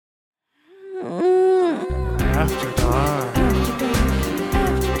After dark. After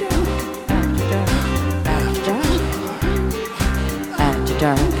dark. After After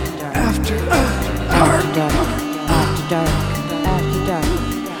dark. After dark. After dark.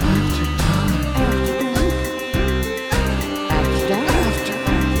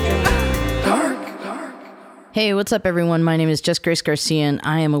 Hey, what's up, everyone? My name is Jess Grace Garcia, and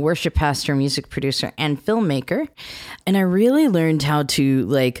I am a worship pastor, music producer, and filmmaker. And I really learned how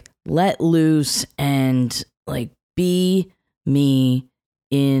to let loose and be me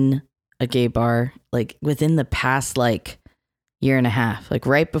in a gay bar within the past year and a half,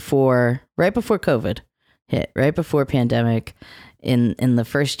 right before COVID hit, right before pandemic. In the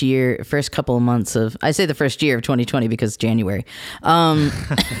first couple of months of, I say the first year of 2020 because January. But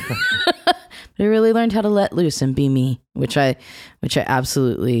I really learned how to let loose and be me, which I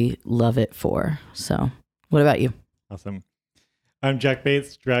absolutely love it for. So, what about you? Awesome. I'm Jack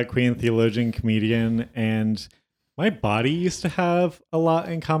Bates, drag queen, theologian, comedian, and my body used to have a lot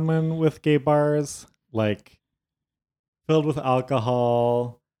in common with gay bars, filled with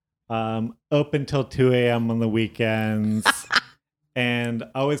alcohol, open till 2 a.m. on the weekends, and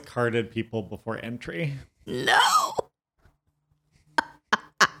always carded people before entry. No.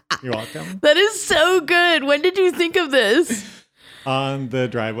 You're welcome. That is so good. When did you think of this? On the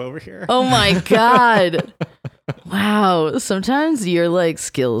drive over here. Oh my God. Wow. Sometimes your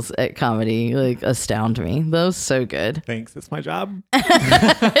skills at comedy astound me. That was so good. Thanks. It's my job.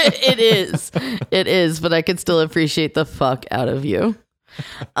 It is. It is, but I could still appreciate the fuck out of you.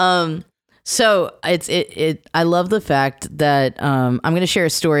 So I love the fact that I'm going to share a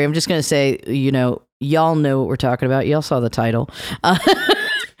story. I'm just going to say, y'all know what we're talking about. Y'all saw the title.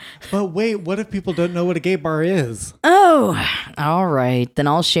 But wait, what if people don't know what a gay bar is? Oh, all right. Then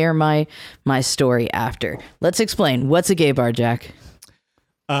I'll share my story after. Let's explain. What's a gay bar, Jack?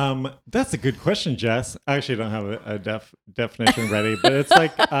 That's a good question, Jess. I actually don't have a definition ready, but it's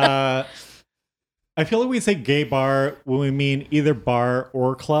I feel like we say gay bar when we mean either bar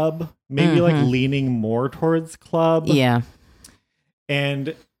or club, maybe leaning more towards club. Yeah.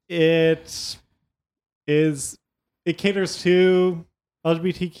 And it caters to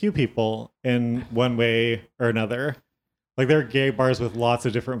LGBTQ people in one way or another. There are gay bars with lots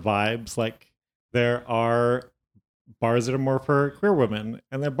of different vibes. There are bars that are more for queer women,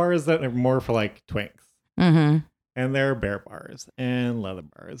 and there are bars that are more for twinks. Mm-hmm. And there are bear bars and leather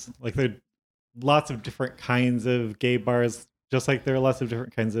bars. There are lots of different kinds of gay bars, just like there are lots of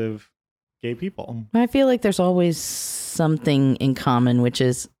different kinds of gay people. I feel like there's always something in common, which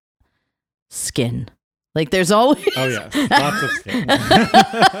is skin. There's always... Oh, yes. Lots of skin.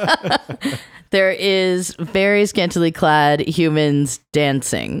 There is very scantily clad humans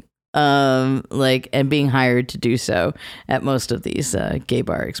dancing, and being hired to do so at most of these gay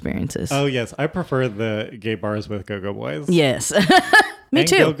bar experiences. Oh, yes. I prefer the gay bars with go-go boys. Yes. Me and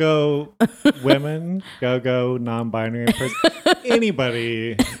too. Go-go women, go-go non-binary person.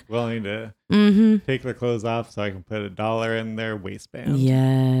 Anybody willing to take their clothes off so I can put $1 in their waistband.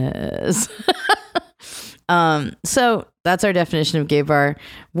 Yes. So that's our definition of gay bar.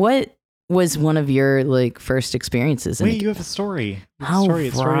 What was one of your first experiences? Wait, you have a story. Story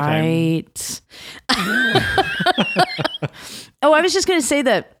right. Oh, I was just going to say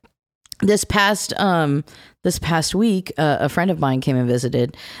that this past week, a friend of mine came and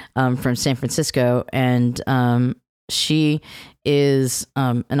visited from San Francisco, and she is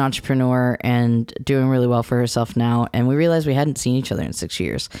an entrepreneur and doing really well for herself now. And we realized we hadn't seen each other in 6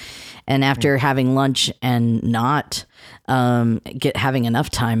 years. And after having lunch and not having enough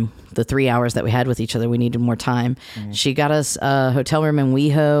time, the 3 hours that we had with each other, we needed more time. She got us a hotel room in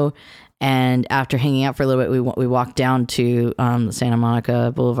WeHo. And after hanging out for a little bit, we walked down to the Santa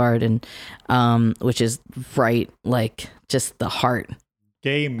Monica Boulevard, and which is right, just the heart.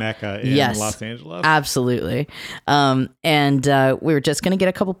 Gay Mecca in Los Angeles. Absolutely. And we were just going to get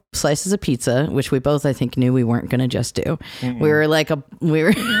a couple slices of pizza, which we both, I think, knew we weren't going to just do. Mm-mm. We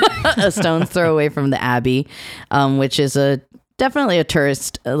were a stone's throw away from the Abbey, which is definitely a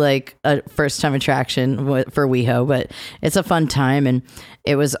tourist, a first time attraction for WeHo, but it's a fun time. And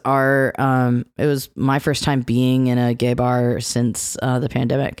it was it was my first time being in a gay bar since the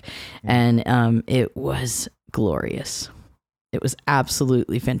pandemic. And it was glorious. It was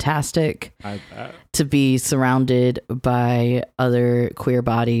absolutely fantastic to be surrounded by other queer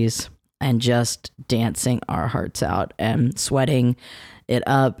bodies and just dancing our hearts out and sweating it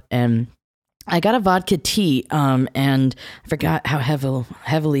up. And I got a vodka tea, and I forgot how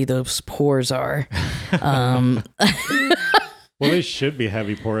heavily those pours are. Well, they should be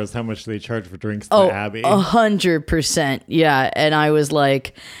heavy pours. How much do they charge for drinks at the Abbey? 100%. Yeah. And I was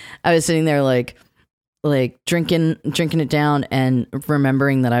sitting there like drinking it down and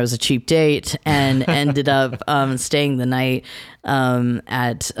remembering that I was a cheap date and ended up staying the night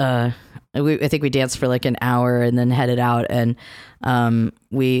at I think we danced for like an hour and then headed out, and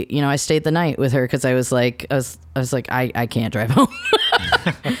I stayed the night with her because I was like I can't drive home.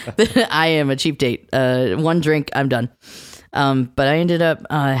 I am a cheap date. One drink, I'm done. But I ended up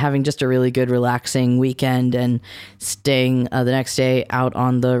having just a really good relaxing weekend and staying the next day out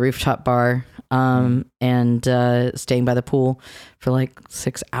on the rooftop bar and staying by the pool for like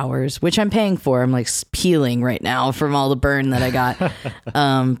 6 hours, which I'm paying for. I'm like peeling right now from all the burn that I got.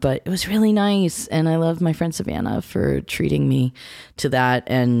 But it was really nice. And I love my friend Savannah for treating me to that.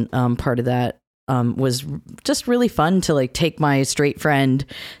 And part of that was just really fun to like take my straight friend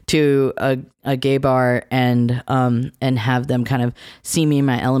to a gay bar and have them kind of see me in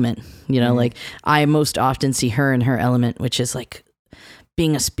my element. Like I most often see her in her element, which is like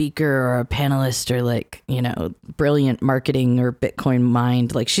being a speaker or a panelist or like, brilliant marketing or Bitcoin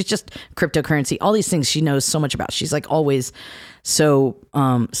mind. Like she's just cryptocurrency, all these things she knows so much about. She's like always so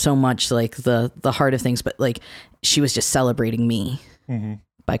much like the heart of things, but like she was just celebrating me. Mm-hmm.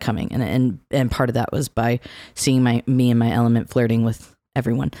 By coming and part of that was by seeing me in my element flirting with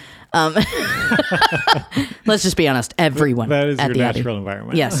everyone. Let's just be honest, everyone. That is your natural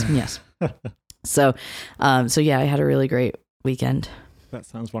environment. Yes. So yeah, I had a really great weekend. That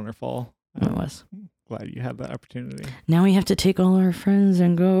sounds wonderful. It was. Glad you had that opportunity. Now we have to take all our friends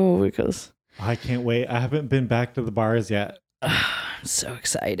and go because I can't wait. I haven't been back to the bars yet. I'm so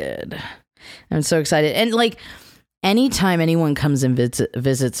excited. And like anytime anyone comes and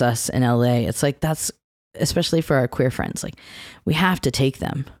visits us in LA, it's like that's especially for our queer friends. Like we have to take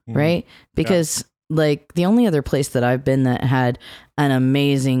them, right? Because like the only other place that I've been that had an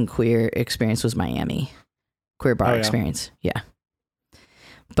amazing queer experience was Miami, queer bar experience. Yeah.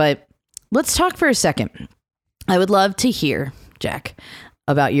 But let's talk for a second. I would love to hear, Jack,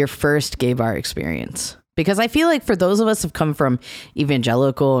 about your first gay bar experience. Because I feel like for those of us who've come from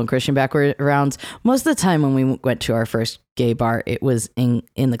evangelical and Christian backgrounds, most of the time when we went to our first gay bar, it was in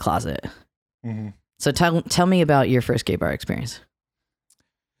the closet. Mm-hmm. So tell me about your first gay bar experience.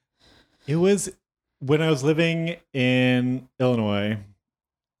 It was when I was living in Illinois,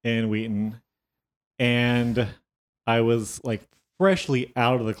 in Wheaton, and I was like freshly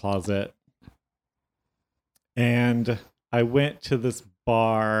out of the closet. And I went to this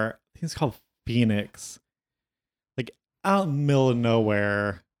bar, I think it's called Phoenix, like out in the middle of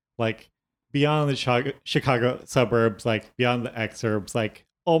nowhere, like beyond the Chicago suburbs, like beyond the exurbs, like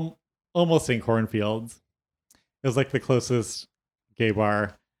almost in cornfields. It was like the closest gay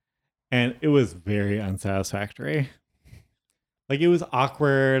bar, and it was very unsatisfactory. Like it was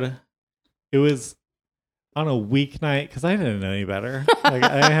awkward. It was on a weeknight because I didn't know any better. Like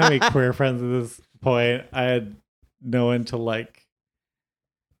I didn't have any queer friends at this point. I had no one to like,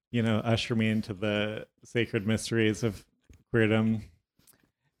 usher me into the sacred mysteries of queerdom.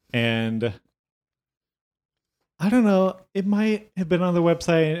 And I don't know, it might have been on the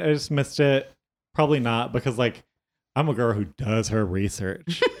website. I just missed it. Probably not, because like I'm a girl who does her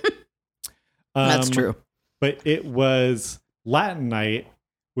research. That's true. But it was Latin night,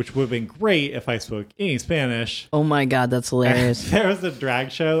 which would have been great if I spoke any Spanish. Oh my God, that's hilarious. And there was a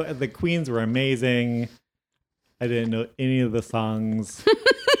drag show, and the queens were amazing. I didn't know any of the songs.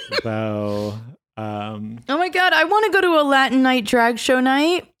 So, oh my God, I want to go to a Latin night drag show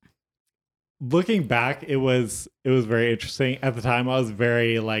night. Looking back, it was very interesting. At the time, I was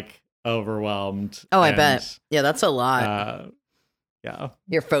very like overwhelmed. Oh, I bet. Yeah, that's a lot. Yeah.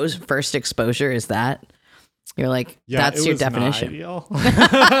 Your first exposure is that? You're like, that's your definition. Not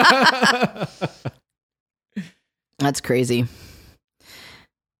ideal. That's crazy.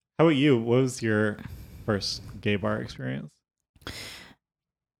 How about you? What was your first gay bar experience?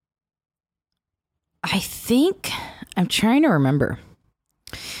 I think I'm trying to remember.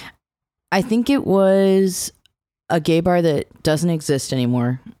 I think it was a gay bar that doesn't exist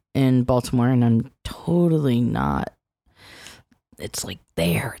anymore in Baltimore, and I'm totally not. It's like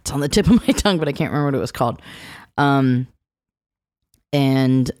there. It's on the tip of my tongue, but I can't remember what it was called. And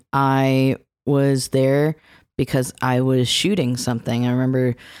I was there because I was shooting something. I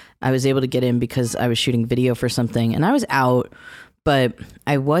remember I was able to get in because I was shooting video for something, and I was out, but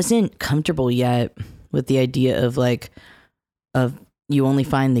I wasn't comfortable yet with the idea of you only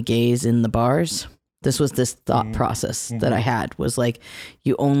find the gays in the bars. This was this thought process that I had, was like,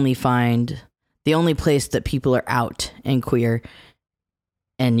 you only find the only place that people are out and queer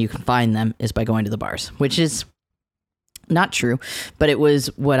and you can find them is by going to the bars, which is not true, but it was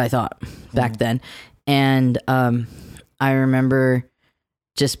what I thought back then. And I remember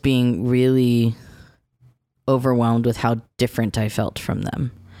just being really overwhelmed with how different I felt from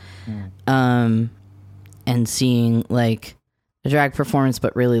them. And seeing like a drag performance,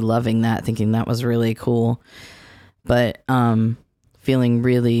 but really loving that, thinking that was really cool, but feeling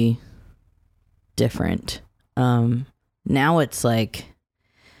really different. Now it's like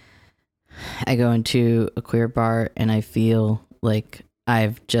I go into a queer bar and I feel like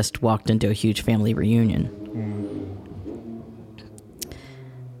I've just walked into a huge family reunion.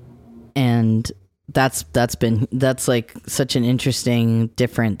 And that's like such an interesting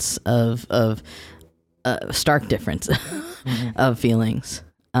difference of stark difference of feelings.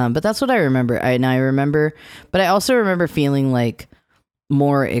 But that's what I remember. But I also remember feeling like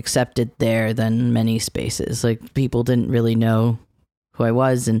more accepted there than many spaces. Like people didn't really know who I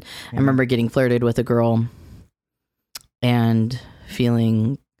was. And I remember getting flirted with a girl and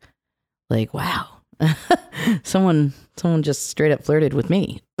feeling like, wow, someone just straight up flirted with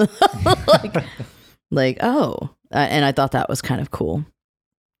me. Oh, and I thought that was kind of cool.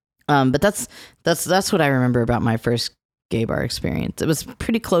 But that's what I remember about my first gay bar experience. It was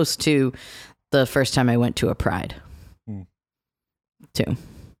pretty close to the first time I went to a Pride too,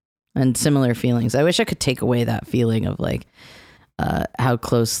 and similar feelings. I wish I could take away that feeling of like how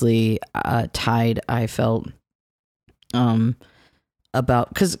closely tied I felt about,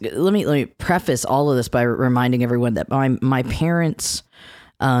 because let me preface all of this by reminding everyone that my parents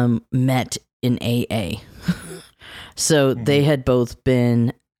met in AA. So they had both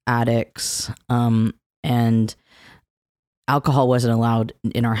been addicts, and alcohol wasn't allowed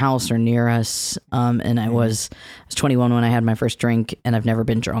in our house or near us. And I was 21 when I had my first drink, and I've never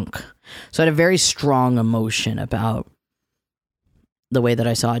been drunk. So I had a very strong emotion about the way that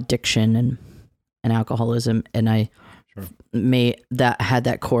I saw addiction and alcoholism. And I had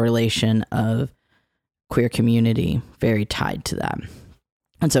that correlation of queer community very tied to that.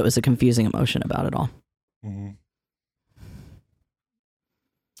 And so it was a confusing emotion about it all.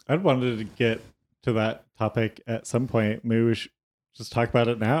 I'd wanted to get to that topic at some point. Maybe we should just talk about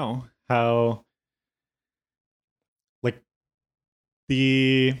it now. How, like,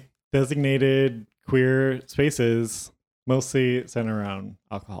 the designated queer spaces mostly center around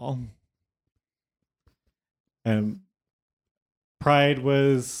alcohol. And Pride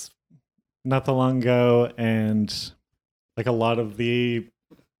was not that long ago, and like a lot of the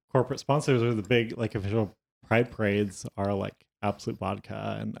corporate sponsors or the big like official Pride parades are like Absolute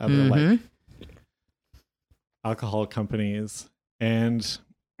Vodka and other like alcohol companies. And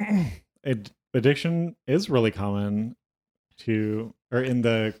addiction is really common in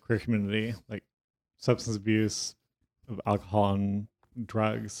the queer community, like substance abuse of alcohol and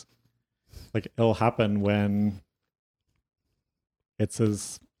drugs. Like it'll happen when it's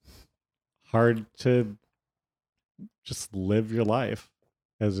as hard to just live your life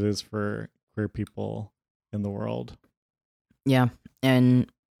as it is for queer people in the world. Yeah.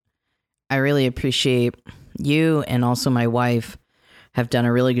 And I really appreciate you and also my wife have done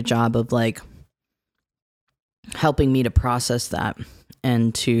a really good job of like helping me to process that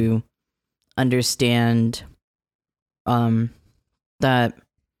and to understand that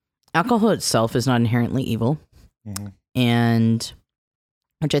alcohol itself is not inherently evil. And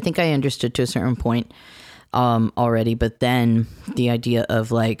which I think I understood to a certain point already, but then the idea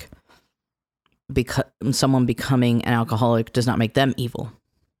of like someone becoming an alcoholic does not make them evil.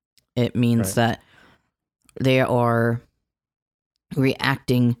 It means that they are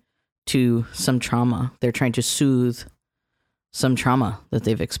reacting to some trauma. They're trying to soothe some trauma that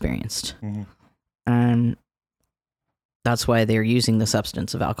they've experienced. And that's why they're using the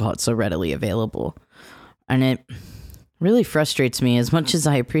substance of alcohol. It's so readily available. And it really frustrates me, as much as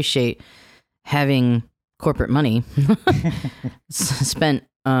I appreciate having corporate money spent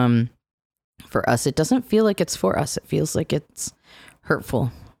for us. It doesn't feel like it's for us. It feels like it's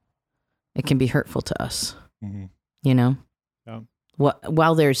hurtful. It can be hurtful to us, you know? Yeah.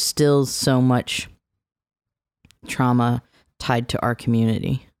 While there's still so much trauma tied to our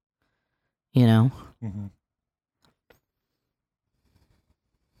community, you know?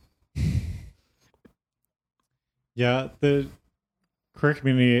 Yeah, the queer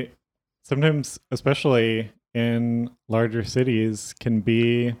community, sometimes, especially in larger cities, can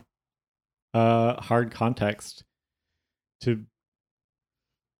be a hard context to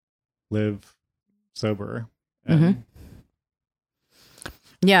live sober.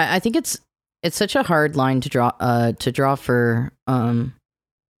 Yeah, I think it's such a hard line to draw for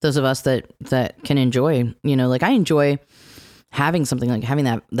those of us that can enjoy, you know, like I enjoy having something like having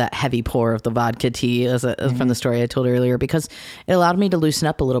that heavy pour of the vodka tea from the story I told earlier, because it allowed me to loosen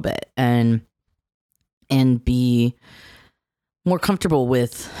up a little bit and be more comfortable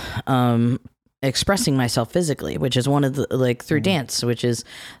with expressing myself physically, which is one of the, like, through dance, which is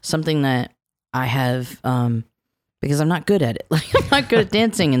something that I have, because I'm not good at it. Like, I'm not good at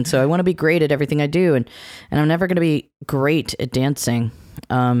dancing. And so I want to be great at everything I do. And I'm never going to be great at dancing.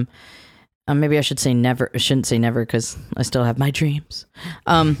 Maybe I should say never. I shouldn't say never because I still have my dreams.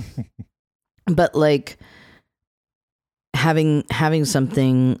 But like having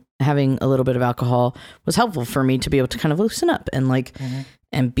a little bit of alcohol was helpful for me to be able to kind of loosen up and like,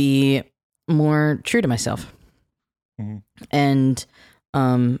 and be more true to myself, and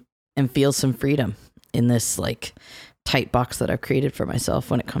feel some freedom in this like tight box that I've created for myself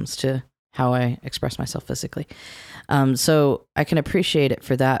when it comes to how I express myself physically. So I can appreciate it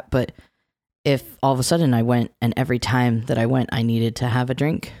for that. But if all of a sudden I went and every time that I went, I needed to have a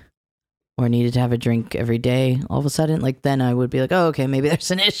drink or needed to have a drink every day, all of a sudden, like, then I would be like, oh, okay, maybe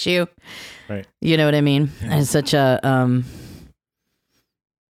there's an issue. Right. You know what I mean? Yeah. It's such a,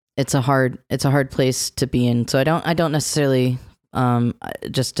 it's a hard place to be in. So I don't necessarily,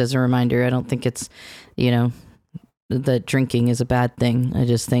 just as a reminder, I don't think it's, that drinking is a bad thing. I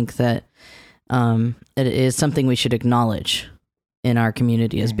just think that, it is something we should acknowledge in our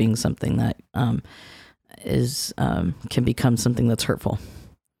community as being something that can become something that's hurtful.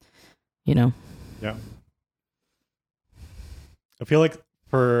 Yeah. I feel like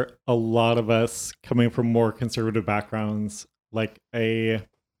for a lot of us coming from more conservative backgrounds, like a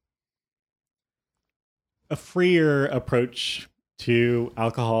freer approach to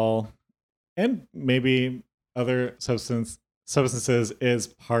alcohol and maybe other substances is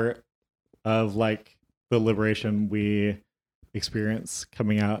part of like the liberation we experience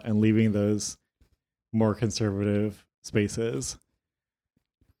coming out and leaving those more conservative spaces.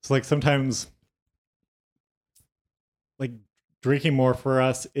 So like sometimes like drinking more for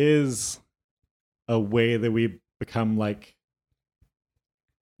us is a way that we become like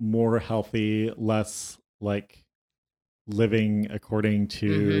more healthy, less like living according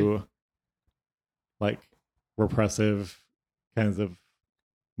to like repressive kinds of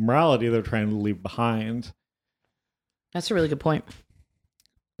morality they're trying to leave behind. That's a really good point.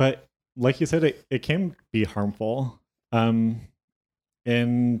 But like you said, it can be harmful.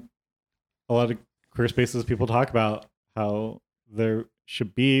 In a lot of queer spaces, people talk about how it'd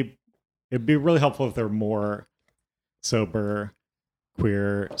be really helpful if there were more sober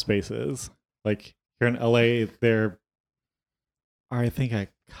queer spaces. Like here in LA, there are, I think, a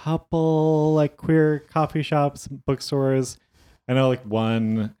couple like queer coffee shops, bookstores. I know like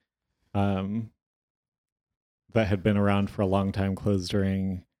one that had been around for a long time closed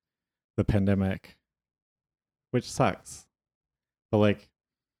during the pandemic, which sucks. But like,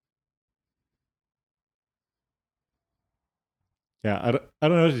 yeah, I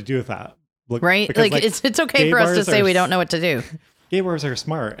don't know what to do with that. Right? Because, like it's okay for us to say we don't know what to do. Gay bars are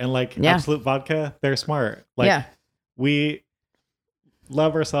smart, and like Absolute Vodka, they're smart. Like we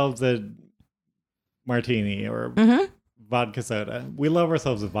love ourselves a martini or vodka soda. We love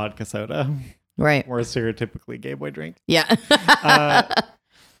ourselves a vodka soda. Right. More stereotypically gay boy drink. Yeah.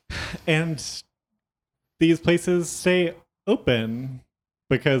 And these places stay open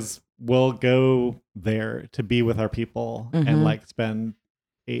because we'll go there to be with our people and like spend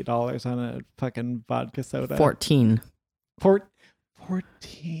 $8 on a fucking vodka soda. 14.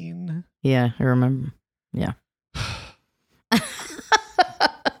 14. Yeah, I remember. Yeah.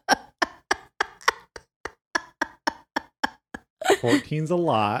 14's a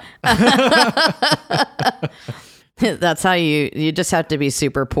lot. That's how you just have to be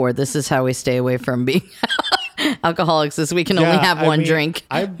super poor. This is how we stay away from being alcoholics, is we can only have one drink.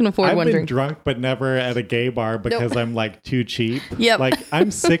 I can afford one drink. I've been drunk, but never at a gay bar because I'm like too cheap. Yep. Like I'm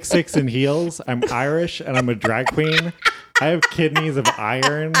 6'6" in heels. I'm Irish and I'm a drag queen. I have kidneys of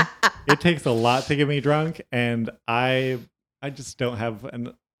iron. It takes a lot to get me drunk, and I just don't have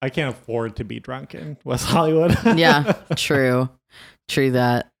I can't afford to be drunk in West Hollywood. Yeah, true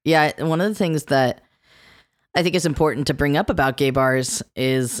that. Yeah, one of the things that I think is important to bring up about gay bars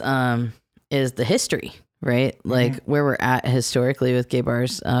is the history, right? Like where we're at historically with gay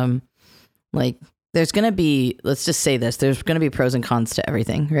bars. Like there's going to be, let's just say this, there's going to be pros and cons to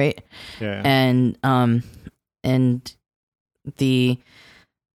everything, right? Yeah. And the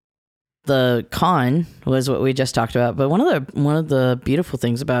con was what we just talked about, but one of the beautiful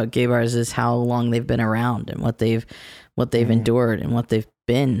things about gay bars is how long they've been around and what they've endured and what they've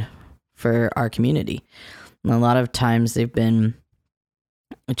been for our community. And a lot of times they've been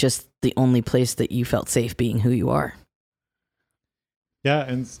just the only place that you felt safe being who you are. Yeah,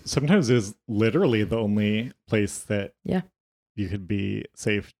 and sometimes it's literally the only place that you could be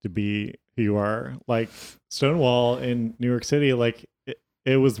safe to be who you are. Like Stonewall in New York City, like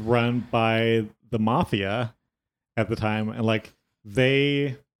it was run by the mafia at the time, and like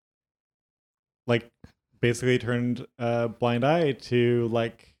they like basically turned a blind eye to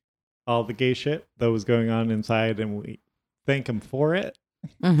like all the gay shit that was going on inside, and we thank them for it.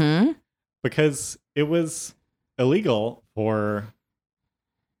 Mm-hmm. Because it was illegal for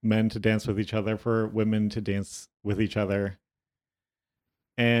men to dance with each other, for women to dance with each other.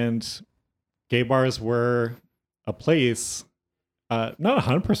 And gay bars were a place, not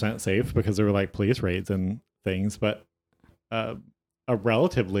 100% safe because there were like police raids and things, but a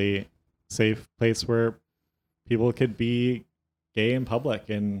relatively safe place where people could be gay in public,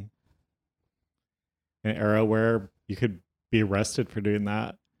 in an era where you could be arrested for doing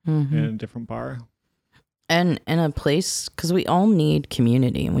that. Mm-hmm. In a different bar. And in a place, because we all need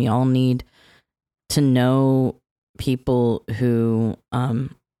community, and we all need to know people who,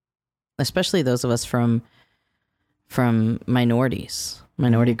 especially those of us from minority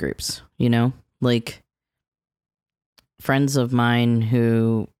groups, you know, like friends of mine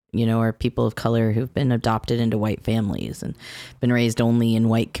who, you know, are people of color who've been adopted into white families and been raised only in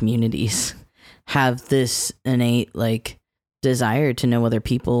white communities, have this innate like desire to know other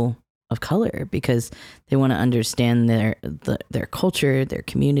people of color because they want to understand their culture, their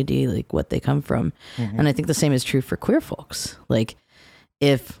community, like what they come from. Mm-hmm. And I think the same is true for queer folks. Like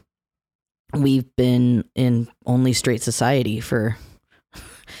if we've been in only straight society for,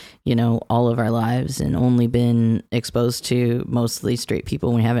 you know, all of our lives and only been exposed to mostly straight people,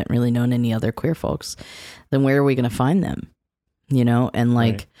 and we haven't really known any other queer folks, then where are we going to find them? You know, and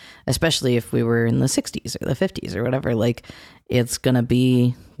like, right. Especially if we were in the 60s or the 50s or whatever, like it's going to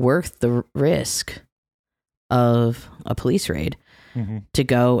be worth the risk of a police raid mm-hmm. to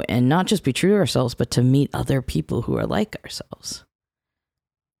go and not just be true to ourselves, but to meet other people who are like ourselves.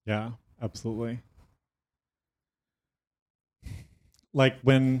 Yeah, absolutely. Like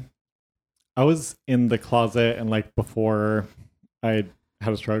when I was in the closet and like before I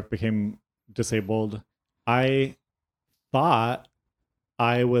had a stroke, became disabled, I thought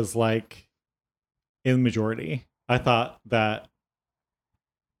I was like in the majority. I thought that,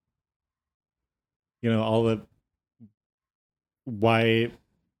 you know, all the white,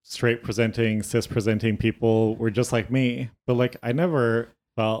 straight presenting, cis presenting people were just like me. But like I never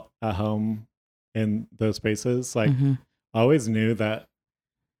felt at home in those spaces. Like mm-hmm. I always knew that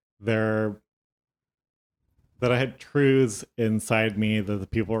that I had truths inside me that the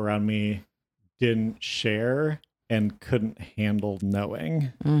people around me didn't share and couldn't handle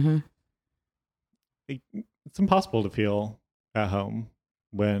knowing. Mm-hmm. It's impossible to feel at home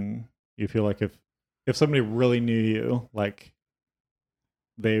when you feel like if somebody really knew you, like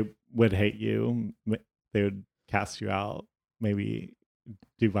they would hate you, they would cast you out, maybe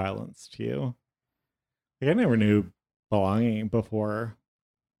do violence to you. Like I never knew belonging before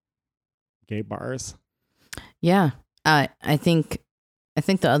gay bars. Yeah, I think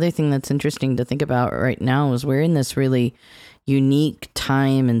the other thing that's interesting to think about right now is we're in this really unique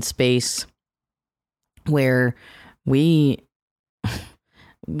time and space where we're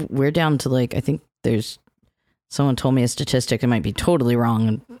down to like, I think there's someone told me a statistic, it might be totally wrong,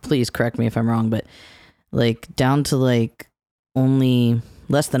 and please correct me if I'm wrong, but like down to like only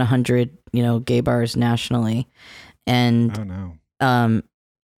less than 100, you know, gay bars nationally. And oh no.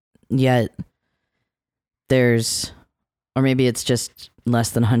 Yet there's, or maybe it's just less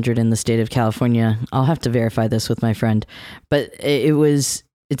than 100 in the state of California. I'll have to verify this with my friend. But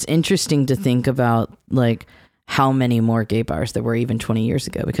it's interesting to think about like how many more gay bars there were even 20 years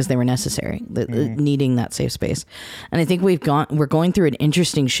ago because they were necessary, needing that safe space. And I think we're going through an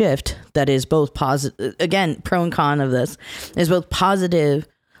interesting shift that is both positive, again, pro and con of this, is both positive,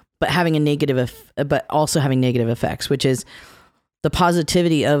 but having a negative, but also having negative effects, which is the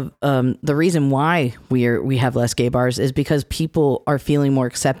positivity of the reason why we have less gay bars is because people are feeling more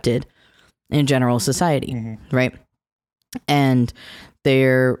accepted in general society, right? And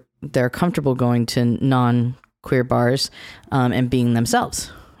they're comfortable going to non-queer bars and being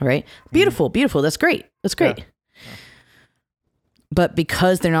themselves, right? Beautiful. That's great. Yeah. But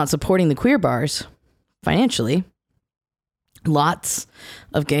because they're not supporting the queer bars financially, lots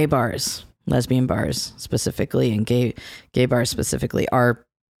of gay bars, lesbian bars specifically, and gay bars specifically are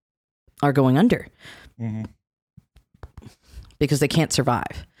going under because they can't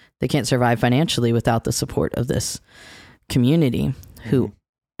survive. They can't survive financially without the support of this community who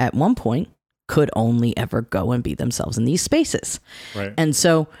at one point could only ever go and be themselves in these spaces. Right. And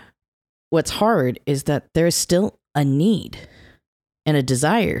so what's hard is that there's still a need and a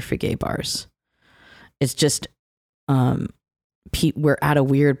desire for gay bars. It's just we're at a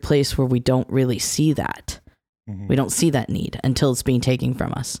weird place where we don't really see that We don't see that need until it's being taken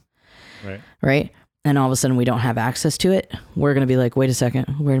from us. Right. Right. And all of a sudden we don't have access to it. We're going to be like, wait a second,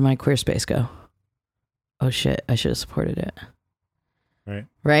 where did my queer space go? Oh shit, I should have supported it. Right.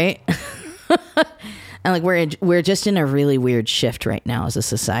 Right. And like, we're just in a really weird shift right now as a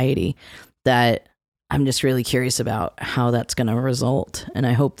society that I'm just really curious about how that's going to result. And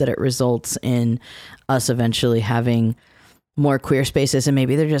I hope that it results in us eventually having more queer spaces. And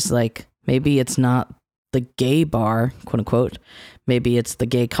maybe they're just like, maybe it's not the gay bar, quote unquote. Maybe it's the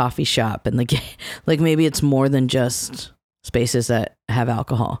gay coffee shop and the gay, like maybe it's more than just spaces that have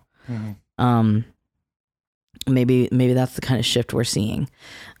alcohol. Maybe that's the kind of shift we're seeing.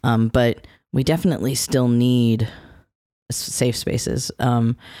 But we definitely still need safe spaces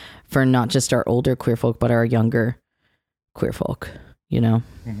for not just our older queer folk, but our younger queer folk, you know?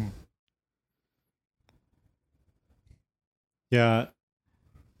 Yeah.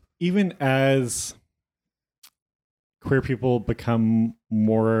 Even as queer people become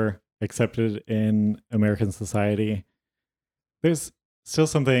more accepted in American society, there's still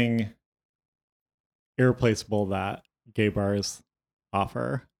something irreplaceable that gay bars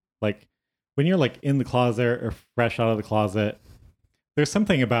offer. Like when you're like in the closet or fresh out of the closet, there's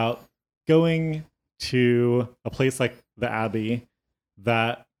something about going to a place like the Abbey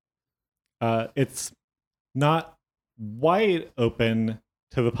that it's not wide open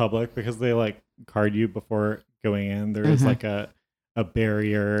to the public because they like card you before going in. There is like a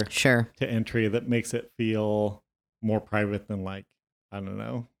barrier Sure. to entry that makes it feel more private than like, I don't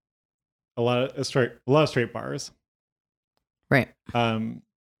know, a lot of straight bars. Right. And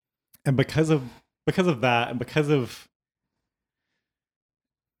because of that, and because of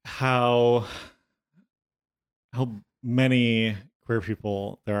how many queer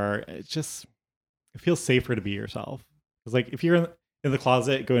people there are, it feels safer to be yourself. Because like if you're in the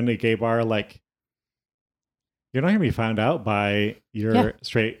closet going to a gay bar, like you're not gonna be found out by your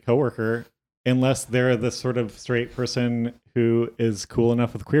straight coworker unless they're the sort of straight person who is cool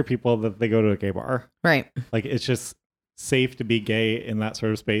enough with queer people that they go to a gay bar. Right. Like it's just safe to be gay in that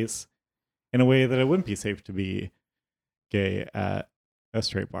sort of space in a way that it wouldn't be safe to be gay at a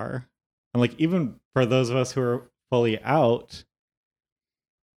straight bar. And like even for those of us who are fully out,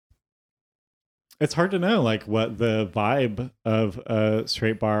 it's hard to know like what the vibe of a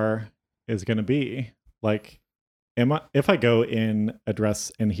straight bar is going to be. Like if I go in a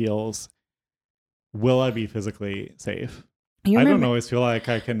dress and heels, will I be physically safe? I don't always feel like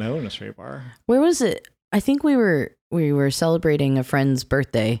I can know in a straight bar. Where was it? I think we were celebrating a friend's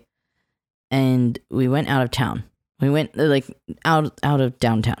birthday and we went out of town. We went like out of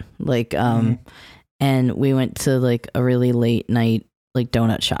downtown. Like and we went to like a really late night like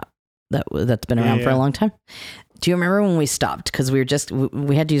donut shop that's been around for a long time. Do you remember when we stopped cuz we had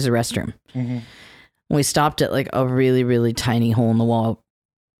to use the restroom. We stopped at like a really really tiny hole in the wall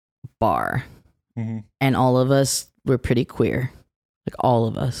bar. And all of us were pretty queer. Like all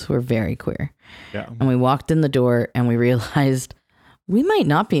of us were very queer. Yeah. And we walked in the door and we realized we might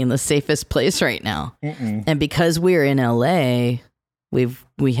not be in the safest place right now. And because we're in LA,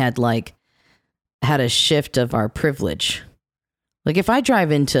 we had like had a shift of our privilege. Like if I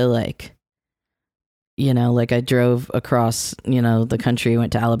drive into like, you know, like I drove across, you know, the country,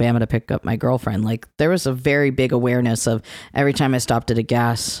 went to Alabama to pick up my girlfriend. Like there was a very big awareness of every time I stopped at a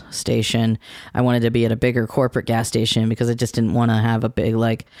gas station, I wanted to be at a bigger corporate gas station because I just didn't want to have a big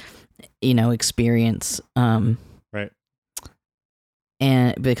like, you know, experience. Right.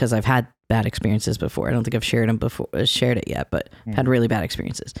 And because I've had bad experiences before, I don't think I've shared it yet, but had really bad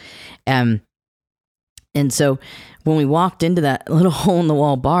experiences. And so when we walked into that little hole in the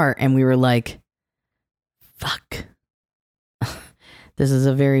wall bar and we were like, fuck, this is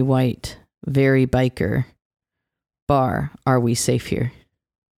a very white, very biker bar. Are we safe here?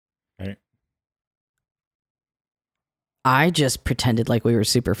 Right. I just pretended like we were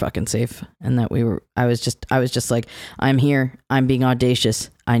super fucking safe and that I was just like, I'm here. I'm being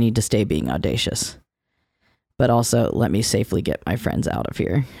audacious. I need to stay being audacious. But also let me safely get my friends out of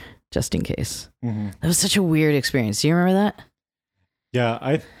here just in case. That was such a weird experience. Do you remember that? Yeah,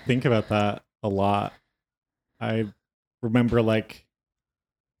 I think about that a lot. I remember like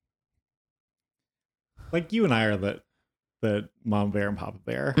you and I are the mom bear and papa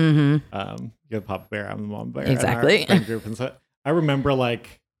bear. You're the papa bear, I'm the mom bear. Exactly. Friend group. And so I remember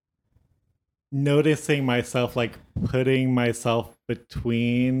like noticing myself like putting myself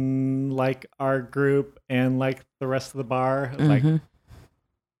between like our group and like the rest of the bar. Like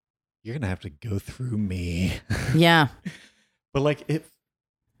you're gonna have to go through me. Yeah. But like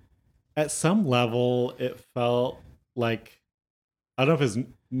at some level, it felt like, I don't know if it's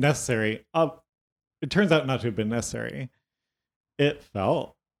necessary. it turns out not to have been necessary. It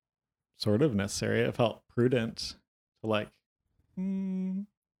felt sort of necessary. It felt prudent to like, no,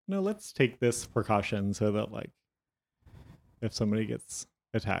 let's take this precaution so that like, if somebody gets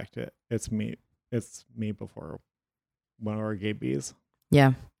attacked, it's me before one of our gay bees.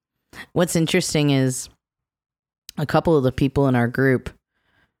 Yeah. What's interesting is a couple of the people in our group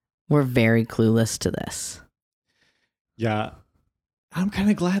were very clueless to this. Yeah. I'm kind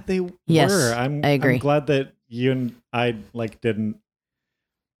of glad they yes, were. I agree. I'm glad that you and I like didn't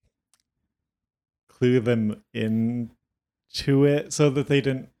clue them into it so that they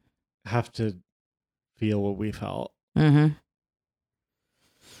didn't have to feel what we felt. Mm-hmm.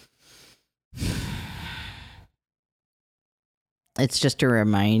 It's just a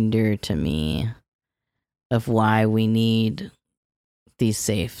reminder to me of why we need these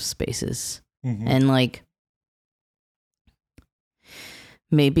safe spaces. Mm-hmm. And like,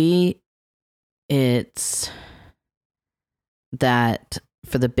 maybe it's that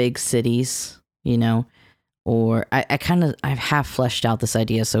for the big cities, you know, or I have fleshed out this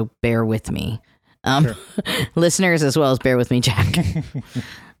idea, so bear with me. Sure. Listeners as well as bear with me, Jack.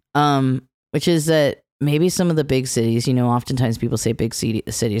 Which is that maybe some of the big cities, you know, oftentimes people say big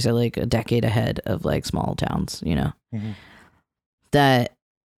cities are like a decade ahead of like small towns, you know. Mm-hmm. That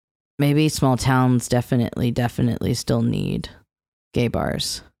maybe small towns definitely still need gay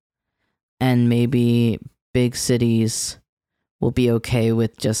bars. And maybe big cities will be okay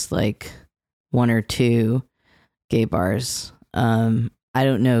with just like one or two gay bars. I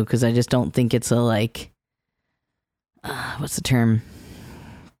don't know, because I just don't think it's a like, what's the term?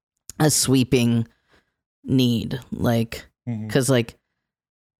 A sweeping need. Like, because like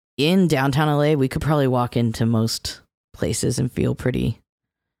in downtown LA, we could probably walk into most places and feel pretty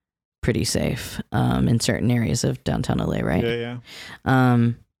safe in certain areas of downtown LA, right? Yeah.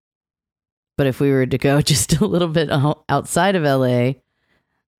 But if we were to go just a little bit outside of LA,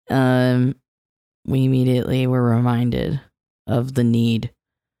 we immediately were reminded of the need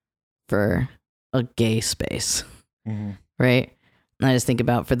for a gay space, right? And I just think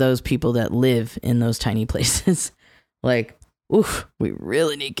about for those people that live in those tiny places, like, oof, we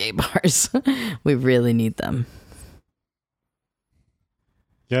really need gay bars. We really need them.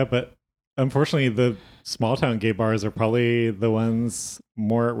 Yeah, but unfortunately, the small town gay bars are probably the ones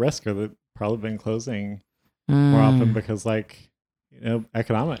more at risk, or that probably been closing more often because, like, you know,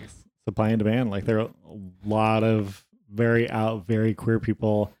 economics, supply and demand. Like, there are a lot of very queer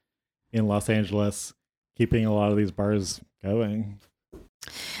people in Los Angeles keeping a lot of these bars going.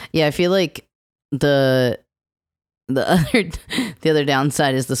 Yeah, I feel like the other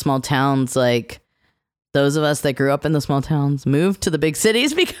downside is the small towns. Like, those of us that grew up in the small towns moved to the big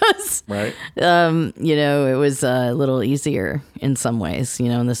cities because, right? You know, it was a little easier in some ways. You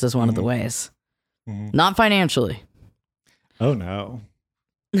know, and this is one of the ways. Not financially. Oh no.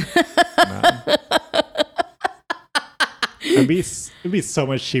 No. It'd be so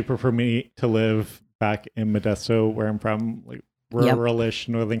much cheaper for me to live back in Modesto, where I'm from, like rural-ish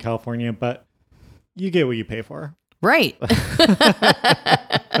Northern California, but you get what you pay for. Right.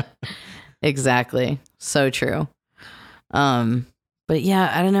 Exactly. So true. But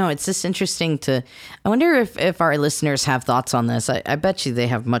yeah, I don't know. It's just interesting I wonder if our listeners have thoughts on this. I bet you they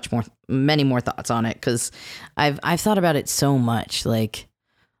have many more thoughts on it, because I've thought about it so much. Like,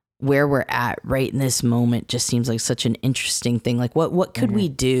 where we're at right in this moment just seems like such an interesting thing. Like, what could we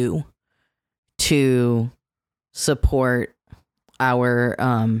do to support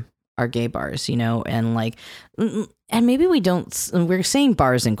our gay bars, you know? And like, and maybe we're saying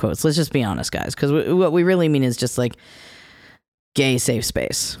bars in quotes. Let's just be honest, guys, because what we really mean is just like gay safe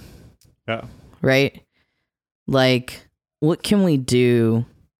space. Yeah. Right? Like, what can we do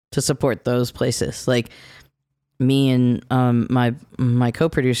to support those places? Like, me and my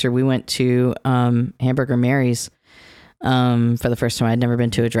co-producer, we went to Hamburger Mary's for the first time. I'd never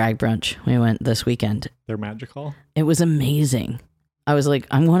been to a drag brunch. We went this weekend. They're magical. It was amazing. I was like,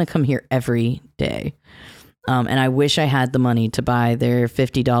 I want to come here every day. And I wish I had the money to buy their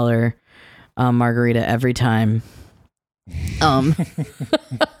 $50 margarita every time.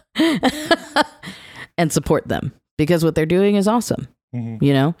 And support them, because what they're doing is awesome.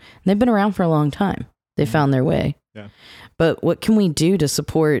 You know, and they've been around for a long time. They found their way. Yeah. But what can we do to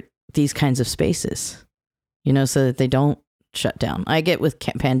support these kinds of spaces, you know, so that they don't shut down? I get with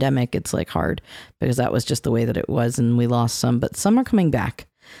pandemic, it's like hard because that was just the way that it was, and we lost some, but some are coming back.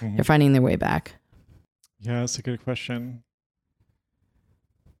 They're finding their way back. Yeah, that's a good question.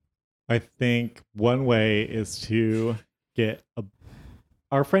 I think one way is to get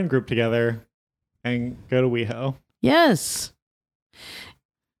our friend group together and go to WeHo. Yes.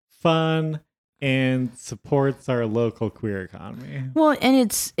 Fun, and supports our local queer economy. Well, and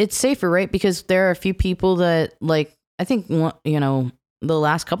it's safer, right? Because there are a few people that, like, I think, you know, the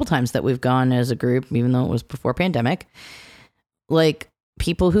last couple times that we've gone as a group, even though it was before pandemic, like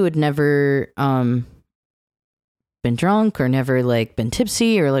people who had never been drunk or never like been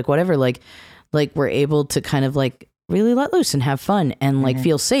tipsy or like whatever, like we're able to kind of like really let loose and have fun and like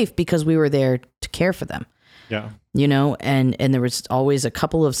feel safe because we were there to care for them. Yeah. You know, and there was always a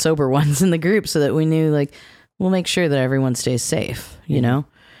couple of sober ones in the group so that we knew like we'll make sure that everyone stays safe, you know?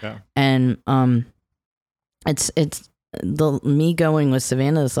 Yeah. And it's me going with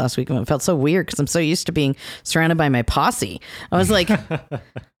Savannah this last week, it felt so weird because I'm so used to being surrounded by my posse. I was like,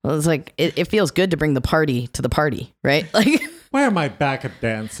 it feels good to bring the party to the party, right? Like, where are my backup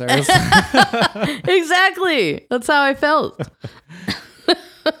dancers? Exactly. That's how I felt.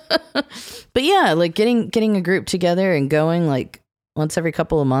 But yeah, like getting a group together and going like once every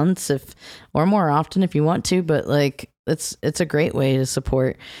couple of months, or more often if you want to, but like it's a great way to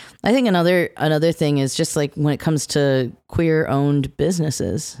support. I think another thing is just like when it comes to queer owned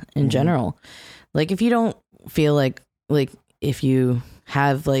businesses in general, like if you don't feel like if you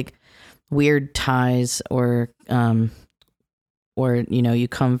have like weird ties or you know, you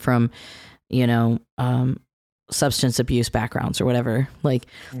come from, you know, substance abuse backgrounds or whatever, like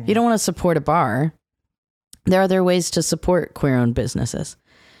if you don't want to support a bar, there are other ways to support queer owned businesses,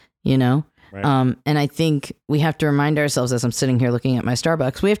 you know? Right. And I think we have to remind ourselves, as I'm sitting here looking at my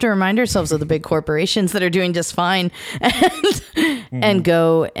Starbucks, we have to remind ourselves of the big corporations that are doing just fine and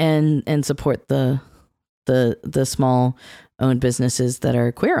go and support the small owned businesses that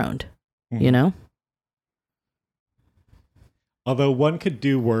are queer owned, you know? Although one could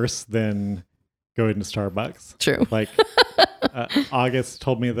do worse than going to Starbucks. True. Like August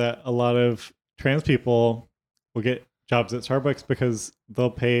told me that a lot of trans people will get jobs at Starbucks because they'll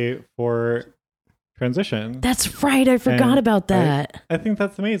pay for transition. That's right. I forgot about that. I think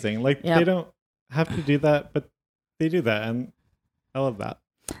that's amazing. Like they don't have to do that, but they do that. And I love that.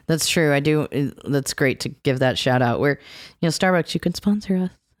 That's true. I do. That's great to give that shout out where, you know, Starbucks, you can sponsor us.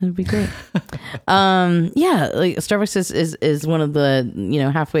 It'd be great. Yeah, like Starbucks is one of the, you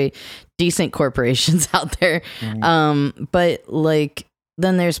know, halfway decent corporations out there. But like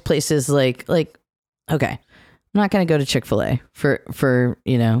then there's places like okay, I'm not gonna go to Chick-fil-A for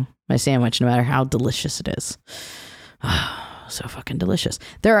you know, my sandwich, no matter how delicious it is. So fucking delicious.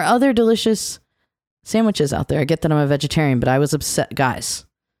 There are other delicious sandwiches out there. I get that I'm a vegetarian, but I was upset, guys.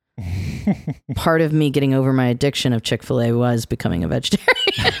 Part of me getting over my addiction of Chick-fil-A was becoming a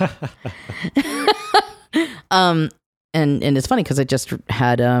vegetarian. And it's funny because I just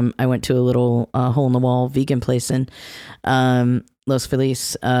had I went to a little hole in the wall vegan place in Los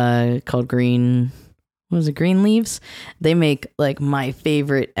Feliz called Green Leaves. They make like my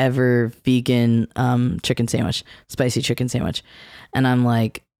favorite ever vegan chicken sandwich, spicy chicken sandwich, and I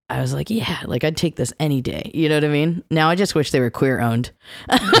was like, yeah, like I'd take this any day. You know what I mean? Now I just wish they were queer owned.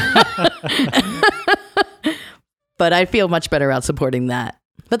 But I feel much better about supporting that.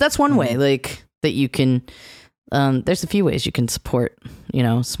 But that's one way, like that you can, there's a few ways you can support, you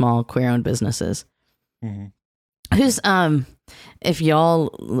know, small queer owned businesses. Who's, if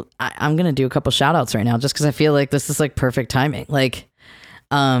y'all, I'm going to do a couple shout outs right now just because I feel like this is like perfect timing. Like,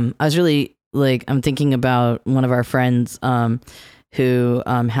 I was really like, I'm thinking about one of our friends, who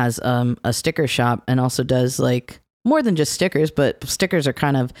has a sticker shop and also does like more than just stickers, but stickers are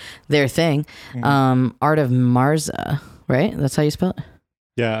kind of their thing. Art of Marza, right? That's how you spell it?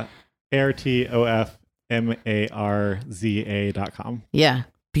 Yeah. ARTOFMARZA.com. Yeah.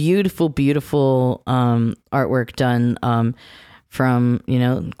 Beautiful, beautiful artwork done from, you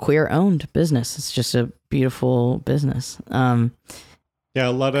know, queer owned business. It's just a beautiful business. Yeah,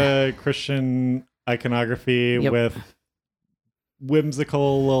 a lot of Christian iconography with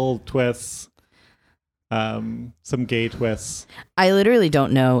whimsical little twists, some gay twists. I literally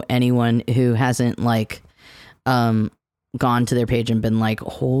don't know anyone who hasn't like gone to their page and been like,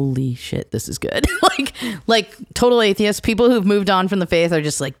 holy shit, this is good. like total atheists, people who've moved on from the faith are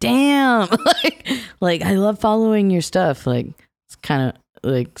just like, damn, like I love following your stuff. Like it's kind of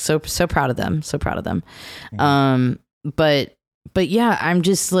like so proud of them, but yeah, I'm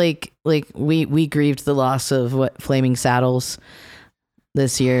just like we grieved the loss of Flaming Saddles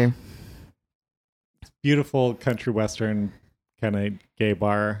this year. Beautiful country western kind of gay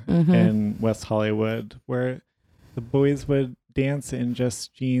bar in West Hollywood where the boys would dance in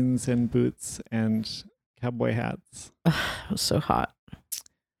just jeans and boots and cowboy hats. It was so hot.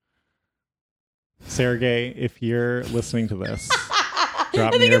 Sergey, if you're listening to this,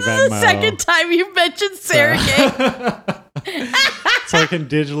 drop me your Venmo. This is the second time you've mentioned Sergey. So I can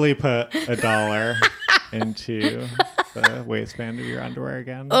digitally put $1 into the waistband of your underwear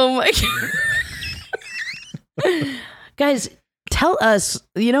again. Oh my God. Guys, tell us,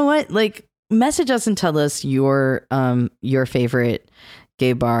 you know what? Like, message us and tell us your favorite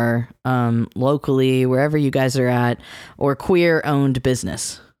gay bar locally, wherever you guys are at, or queer owned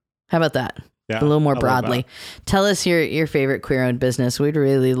business. How about that? Yeah, a little more broadly. Tell us your favorite queer owned business. We'd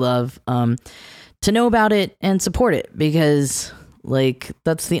really love to know about it and support it, because like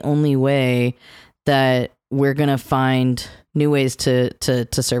that's the only way that we're gonna find new ways to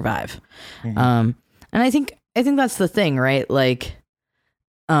survive. Mm-hmm. And I think that's the thing, right? Like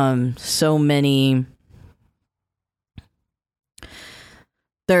there are so many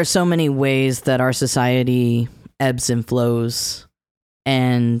ways that our society ebbs and flows,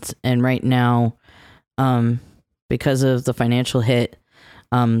 and right now, because of the financial hit,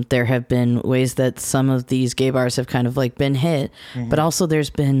 there have been ways that some of these gay bars have kind of like been hit, but also there's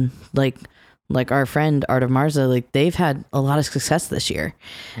been like our friend Art of Marza, like they've had a lot of success this year,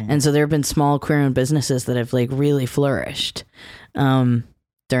 and so there have been small queer-owned businesses that have like really flourished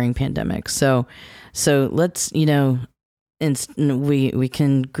during pandemic. So let's, you know, we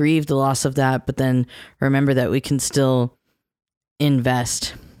can grieve the loss of that, but then remember that we can still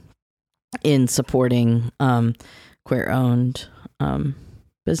invest in supporting queer-owned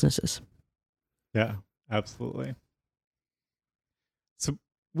businesses. Yeah, absolutely. So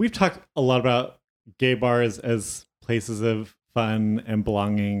we've talked a lot about gay bars as places of fun and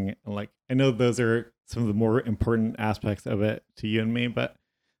belonging. Like, I know those are some of the more important aspects of it to you and me, but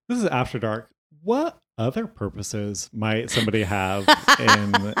this is After Dark. What other purposes might somebody have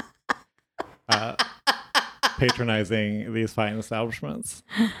in patronizing these fine establishments?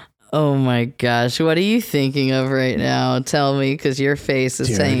 Oh my gosh, what are you thinking of right now? Tell me, because your face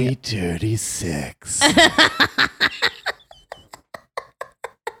is saying dirty sex.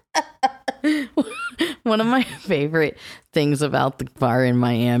 One of my favorite things about the bar in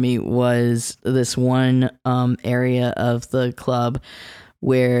Miami was this one area of the club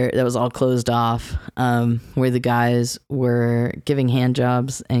where that was all closed off, where the guys were giving hand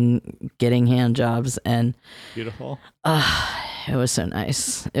jobs and getting hand jobs, and beautiful. It was so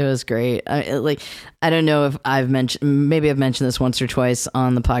nice. It was great. I don't know if I've mentioned this once or twice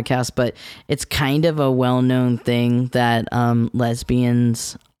on the podcast, but it's kind of a well-known thing that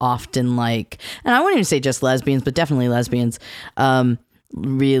lesbians often like, and I wouldn't even say just lesbians, but definitely lesbians,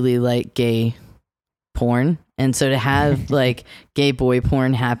 really like gay porn. And so to have like gay boy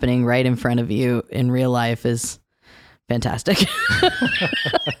porn happening right in front of you in real life is fantastic.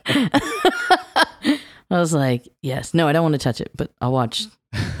 I was like, yes, no, I don't want to touch it, but I'll watch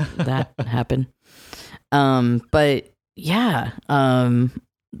that happen. But yeah,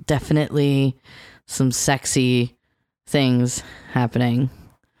 definitely some sexy things happening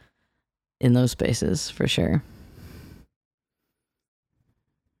in those spaces for sure.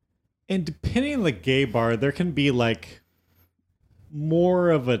 And depending on the gay bar, there can be like more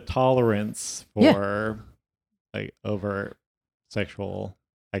of a tolerance for like overt sexual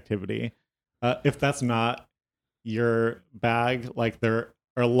activity. If that's not your bag, like there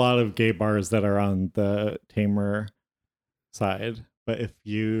are a lot of gay bars that are on the tamer side. But if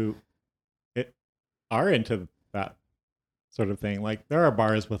you are into that sort of thing, like there are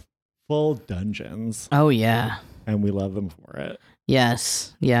bars with full dungeons. Oh, yeah. And we love them for it.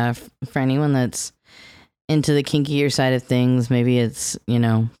 Yes. Yeah. For anyone that's into the kinkier side of things, maybe it's, you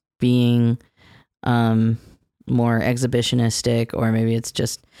know, being more exhibitionistic, or maybe it's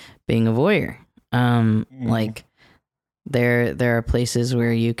just being a voyeur. Like there are places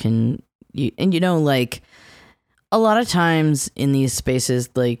where you can, and you know, like a lot of times in these spaces,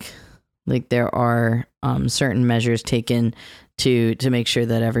 like there are certain measures taken to make sure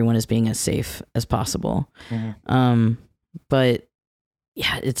that everyone is being as safe as possible. But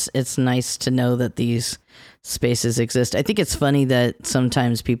yeah, it's nice to know that these spaces exist. I think it's funny that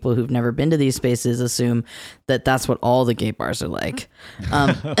sometimes people who've never been to these spaces assume that that's what all the gay bars are like.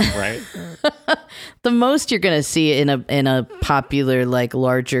 Right. The most you're gonna see in a popular, like,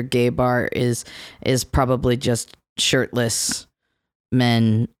 larger gay bar is probably just shirtless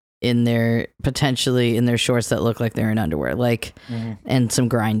men potentially in their shorts that look like they're in underwear, like, and some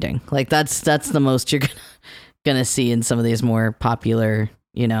grinding. Like that's the most you're gonna see in some of these more popular,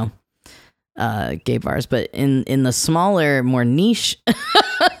 you know, gay bars. But in the smaller, more niche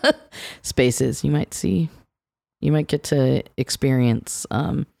spaces, you might get to experience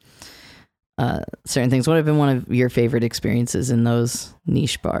certain things. What have been one of your favorite experiences in those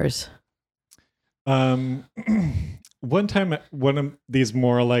niche bars? One time at one of these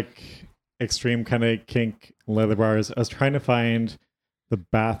more like extreme kind of kink leather bars, I was trying to find the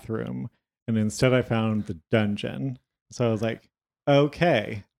bathroom, and instead I found the dungeon. So I was like,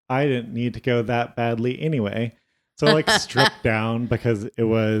 okay, I didn't need to go that badly anyway. So I like stripped down because it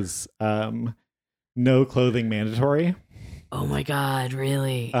was no clothing mandatory. Oh my God,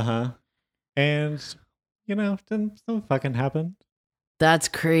 really? And didn't something fucking happen. That's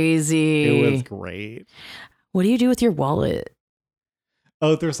crazy. It was great. What do you do with your wallet?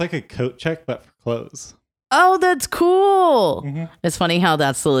 Oh, there's like a coat check, but for clothes. Oh, that's cool. It's funny how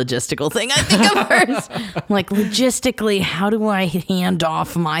that's the logistical thing I think of first. Like, logistically, how do I hand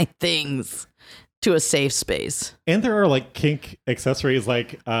off my things to a safe space? And there are like kink accessories,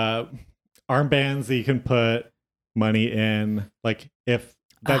 like armbands that you can put money in. Like if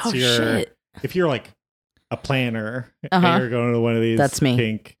that's if you're like a planner and you're going to one of these that's me.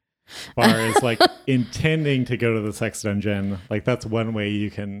 kink bars, like intending to go to the sex dungeon, like that's one way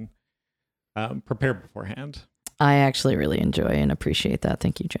you can prepare beforehand. I actually really enjoy and appreciate that.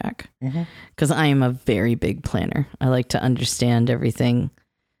 Thank you, Jack. Because I am a very big planner. I like to understand everything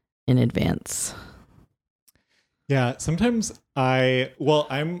in advance. Yeah, sometimes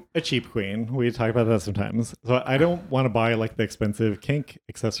I'm a cheap queen. We talk about that sometimes. So I don't want to buy like the expensive kink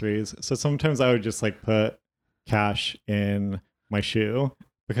accessories. So sometimes I would just like put cash in my shoe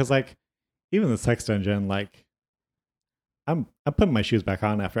because like even the sex dungeon, like I'm putting my shoes back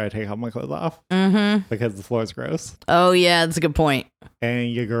on after I take all my clothes off because the floor is gross. Oh yeah, that's a good point.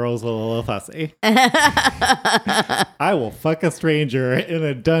 And your girl's a little fussy. I will fuck a stranger in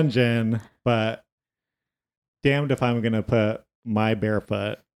a dungeon, but damned if I'm gonna put my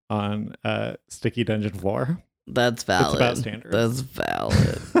barefoot on a sticky dungeon floor. That's valid. It's about standards. That's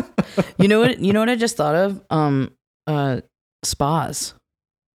valid. You know what I just thought of? Spas.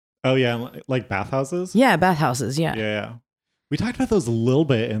 Oh yeah, like bathhouses? Yeah, bathhouses, yeah. Yeah. We talked about those a little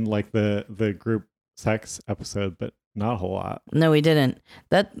bit in like the group sex episode, but not a whole lot. No, we didn't.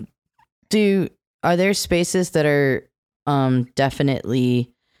 Are there spaces that are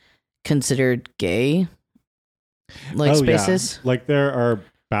definitely considered gay? Like spaces? Yeah. Like there are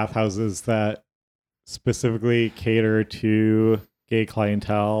bathhouses that specifically cater to gay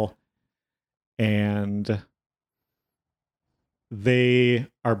clientele, and they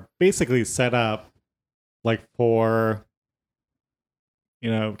are basically set up like for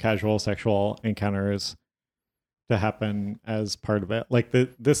casual sexual encounters to happen as part of it. Like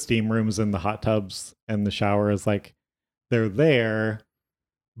the steam rooms and the hot tubs and the showers, like they're there,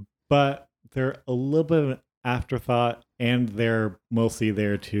 but they're a little bit of an afterthought, and they're mostly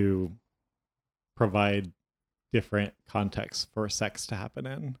there to provide different contexts for sex to happen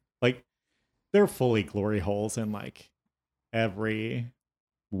in. Like they're fully glory holes in like every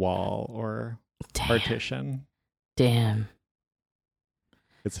wall or partition. Damn.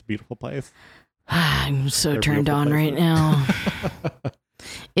 It's a beautiful place. I'm so turned on right now.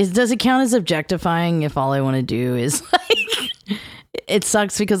 Does it count as objectifying if all I want to do is like it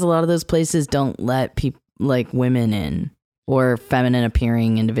sucks because a lot of those places don't let people like women in or feminine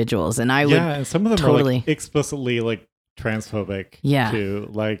appearing individuals, and I would and some of them are like explicitly like transphobic too,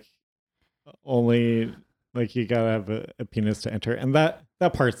 like only like you gotta have a penis to enter, and that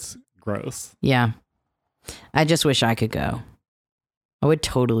part's gross. Yeah, I just wish I could go. I would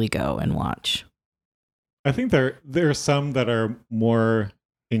totally go and watch. I think there are some that are more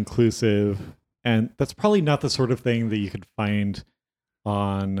inclusive, and that's probably not the sort of thing that you could find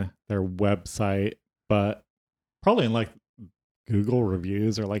on their website, but probably in like Google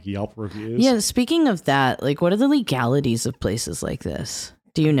reviews or like Yelp reviews. Yeah, speaking of that, like what are the legalities of places like this?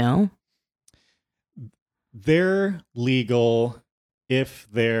 Do you know? They're legal if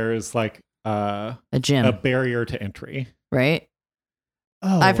there's like a gym, a barrier to entry, right?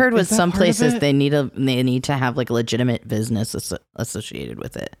 Oh, I've heard with some places they need to have like a legitimate business associated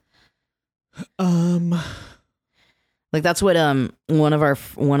with it. Like that's what one of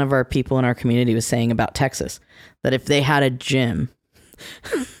our people in our community was saying about Texas, that if they had a gym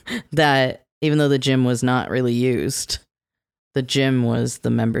that even though the gym was not really used, the gym was the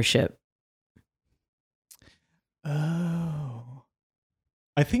membership. Oh.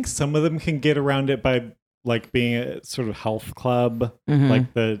 I think some of them can get around it by like being a sort of health club.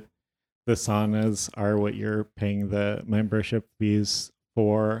 Like the saunas are what you're paying the membership fees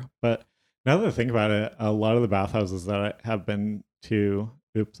for. But now that I think about it, a lot of the bathhouses that I have been to,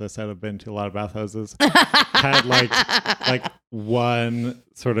 I said I've been to a lot of bathhouses, had like one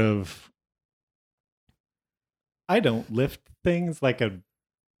sort of, I don't lift things, like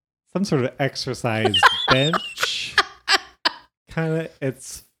some sort of exercise bench. Kind of,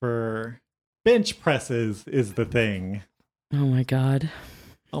 it's for bench presses is the thing. Oh my god.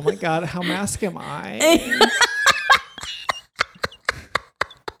 Oh my god, how mask am I?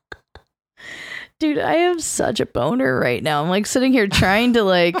 dude, I have such a boner right now. I'm like sitting here trying to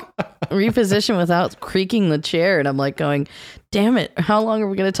like reposition without creaking the chair. And I'm like going, damn it, how long are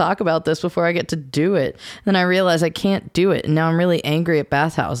we going to talk about this before I get to do it? Then I realize I can't do it. And now I'm really angry at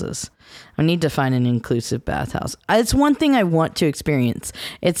bathhouses. I need to find an inclusive bathhouse. It's one thing I want to experience.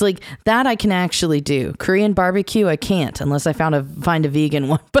 It's like that I can actually do. Korean barbecue, I can't unless I find a vegan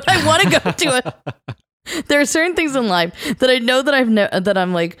one. But I want to go to it. There are certain things in life that I know that that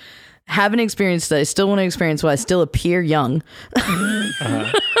I'm like haven't experienced that I still want to experience while I still appear young.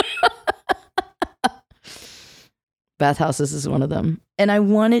 Bathhouses is one of them, and I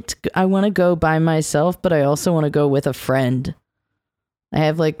want to go by myself, but I also want to go with a friend. I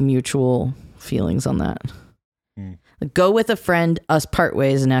have like mutual feelings on that. Go with a friend, us part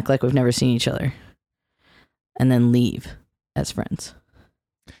ways, and act like we've never seen each other, and then leave as friends.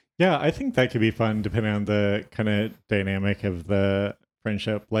 Yeah, I think that could be fun depending on the kind of dynamic of the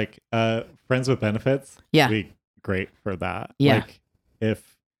friendship. Like friends with benefits, yeah, would be great for that. Yeah, like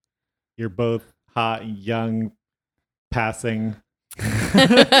if you're both hot, young, passing.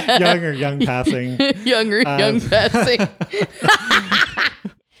 young passing. young passing.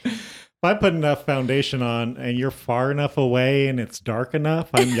 If I put enough foundation on and you're far enough away and it's dark enough,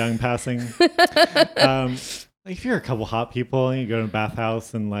 I'm young passing. Like if you're a couple hot people and you go to a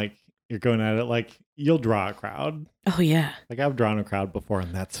bathhouse and like you're going at it, like you'll draw a crowd. Oh yeah. Like I've drawn a crowd before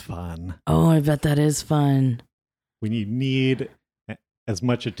and that's fun. Oh, I bet that is fun. When you need as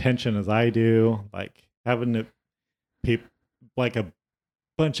much attention as I do, like having like a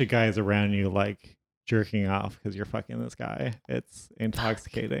bunch of guys around you like jerking off because you're fucking this guy. It's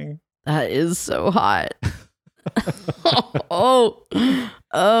intoxicating. That is so hot.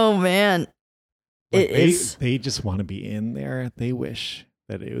 oh man. Like they just want to be in there. They wish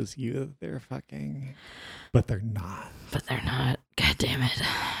that it was you that they're fucking, but they're not. God damn it.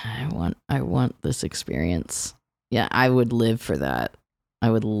 I want this experience. Yeah, I would live for that. I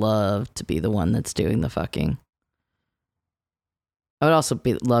would love to be the one that's doing the fucking. I would also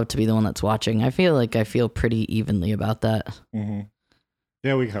love to be the one that's watching. I feel pretty evenly about that. Mm-hmm.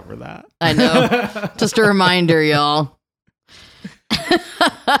 Yeah, we cover that. I know. Just a reminder, y'all.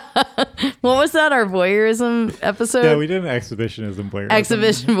 What was that? Our voyeurism episode? Yeah, we did an exhibitionism voyeurism.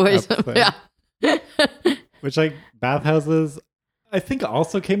 Exhibition voyeurism. Yeah. Which like bathhouses, I think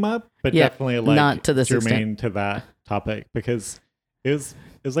also came up, but definitely like not to this germane extent. to that topic because it was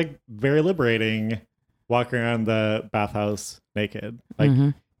like very liberating walking around the bathhouse naked, like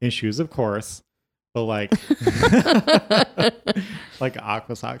in shoes, of course, but like like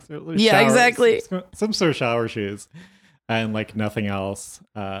aqua socks. Yeah, exactly. Some sort of shower shoes. And like nothing else.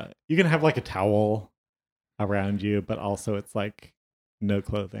 You can have like a towel around you, but also it's like no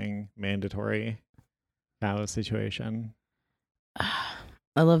clothing, mandatory kind of situation.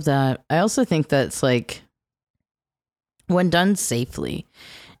 I love that. I also think that's like when done safely,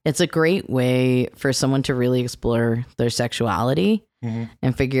 it's a great way for someone to really explore their sexuality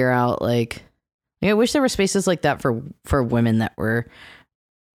and figure out like I wish there were spaces like that for women that were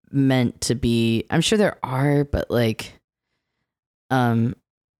meant to be. I'm sure there are, but like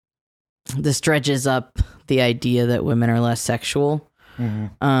this dredges up the idea that women are less sexual,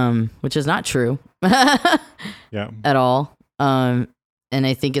 which is not true at all. And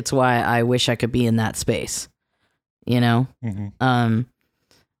I think it's why I wish I could be in that space, you know?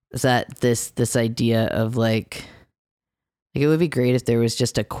 Is that this idea of like it would be great if there was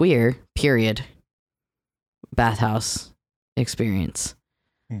just a queer period bathhouse experience.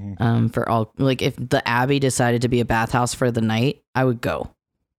 For all, like if the Abbey decided to be a bathhouse for the night, I would go.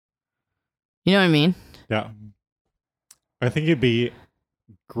 You know what I mean? Yeah. I think it'd be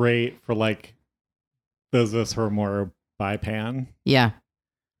great for like those of us who are more bi-pan. Yeah.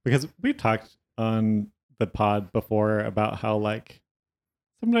 Because we talked on the pod before about how like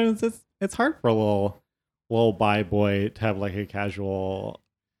sometimes it's hard for a little bi boy to have like a casual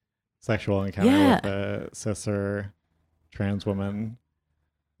sexual encounter with a cis or trans woman.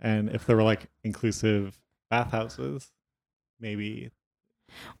 And if there were like inclusive bathhouses, maybe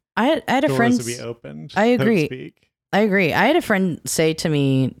I had a friend would be opened. I agree. So to speak. I agree. I had a friend say to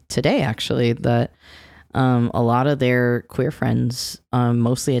me today, actually, that a lot of their queer friends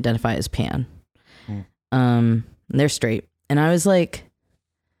mostly identify as pan. They're straight, and I was like,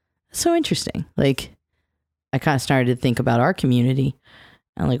 so interesting. Like, I kind of started to think about our community,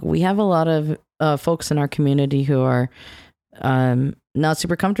 and like we have a lot of folks in our community who are not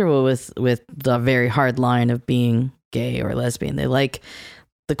super comfortable with the very hard line of being gay or lesbian. They like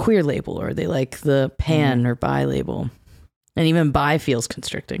the queer label, or they like the pan or bi label, and even bi feels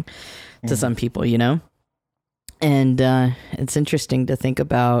constricting to some people, you know. And it's interesting to think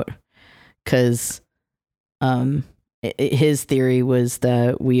about because his theory was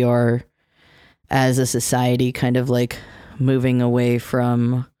that we are, as a society, kind of like moving away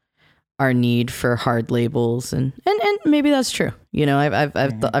from our need for hard labels, and maybe that's true. You know,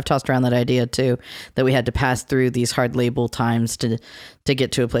 I've tossed around that idea too, that we had to pass through these hard label times to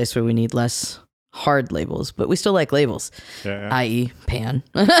get to a place where we need less hard labels, but we still like labels, i.e. pan.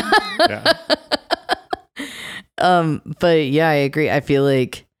 Yeah. But yeah, I agree. I feel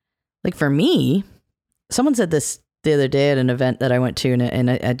like for me, someone said this the other day at an event that I went to, and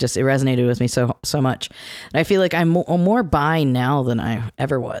it resonated with me so much. And I feel like I'm more bi now than I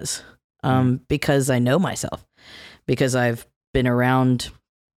ever was, because I know myself, because I've been around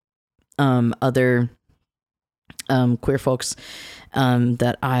other queer folks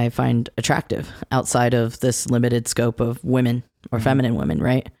that I find attractive outside of this limited scope of women or feminine women,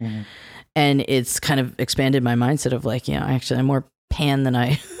 right? Mm-hmm. And it's kind of expanded my mindset of like, yeah, actually I'm more pan than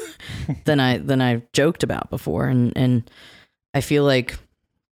I than I joked about before. And I feel like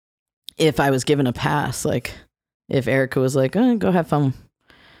if I was given a pass, like if Erica was like, oh, go have fun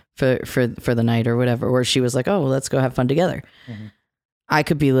for the night or whatever, or she was like, oh, well, let's go have fun together. Mm-hmm. I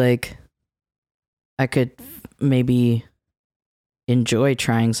could be like, I could maybe enjoy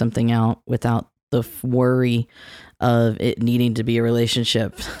trying something out without the worry of it needing to be a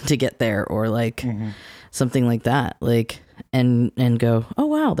relationship to get there, or like something like that, like, and go, oh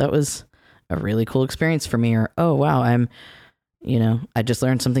wow, that was a really cool experience for me, or oh wow, I just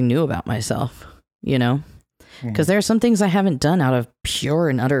learned something new about myself, because there are some things I haven't done out of pure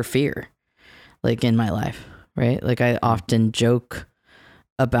and utter fear, like in my life, right? Like I often joke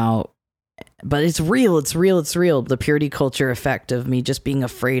about, but it's real, the purity culture effect of me just being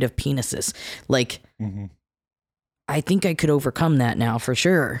afraid of penises. Like, I think I could overcome that now for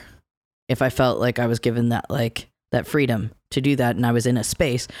sure, if I felt like I was given that, like, that freedom to do that, and I was in a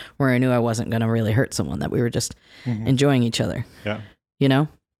space where I knew I wasn't going to really hurt someone, that we were just enjoying each other. Yeah.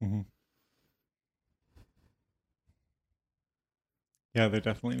 Yeah, there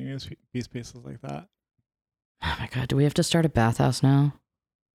definitely needs to be spaces like that. Oh my God, do we have to start a bathhouse now?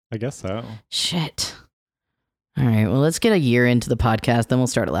 I guess so. Shit. All right, well, let's get a year into the podcast, then we'll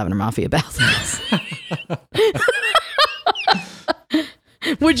start a Lavender Mafia bathhouse.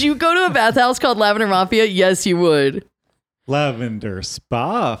 Would you go to a bathhouse called Lavender Mafia? Yes, you would. Lavender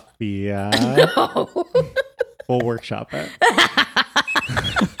Spafia. No. We'll workshop it.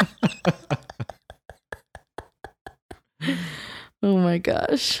 Oh my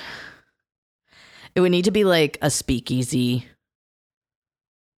gosh. It would need to be like a speakeasy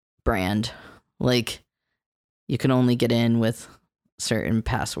brand. Like, you can only get in with certain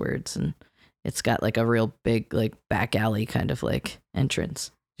passwords, and it's got like a real big, like, back alley kind of like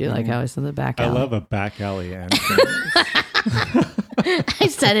entrance. Do you like how I said the back alley? I love a back alley entrance. I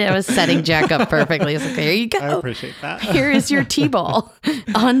said it. I was setting Jack up perfectly. I was like, here you go. I appreciate that. Here is your T-ball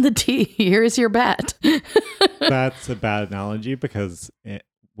on the tee. Here is your bat. That's a bad analogy, because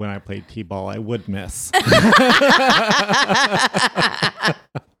when I played T-ball, I would miss.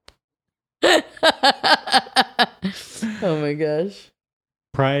 Oh my gosh.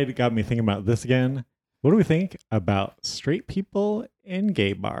 Pride got me thinking about this again. What do we think about straight people in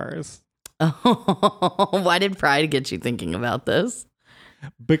gay bars? Oh, why did Pride get you thinking about this?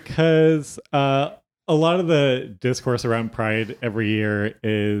 Because a lot of the discourse around Pride every year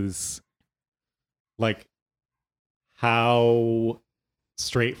is like how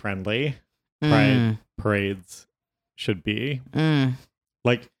straight friendly Pride parades should be.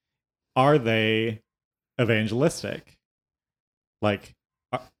 Like, are they evangelistic? Like,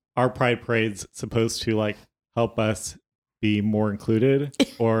 are Pride parades supposed to like help us be more included?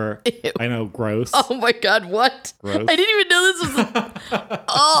 Or I know, gross. Oh my God, what? Gross. I didn't even know this was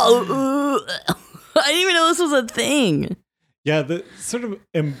I didn't even know this was a thing. Yeah, the sort of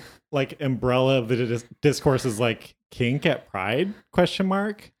umbrella of the discourse is like kink at Pride ?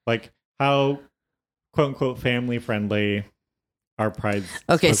 Like, how quote unquote family friendly are Prides?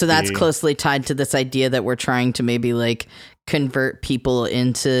 Okay, so that's closely tied to this idea that we're trying to maybe like convert people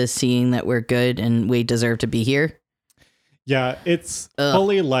into seeing that we're good and we deserve to be here. Yeah, it's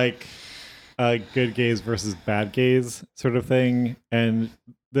fully like good gays versus bad gays sort of thing. And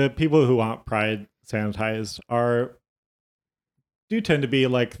the people who want Pride sanitized do tend to be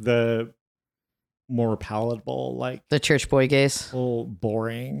like the more palatable, like the church boy gays.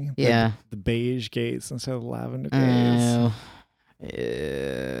 Boring. Yeah. The beige gays instead of the lavender gays.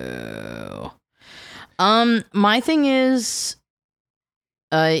 Ew. My thing is,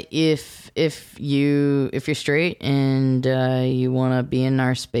 if you're straight and you want to be in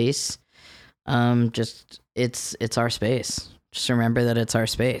our space, just it's our space. just remember that it's our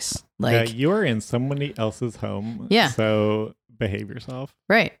space. Like, you're in somebody else's home. Yeah. So behave yourself.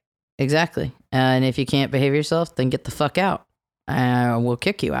 right. Exactly. And if you can't behave yourself, then get the fuck out. We'll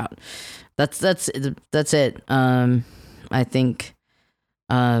kick you out. That's it. I think,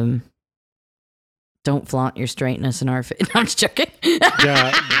 don't flaunt your straightness in our face. No, I'm just joking.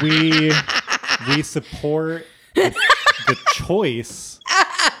 Yeah, we support the choice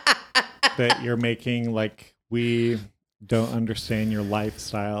that you're making. Like, we don't understand your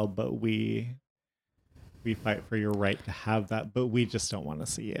lifestyle, but we fight for your right to have that, but we just don't want to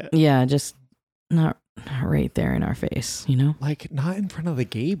see it. Yeah, just not right there in our face, you know? Like, not in front of the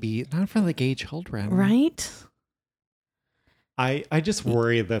not in front of the gay children. Right? I just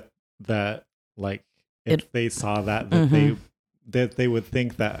worry that like if they saw that they would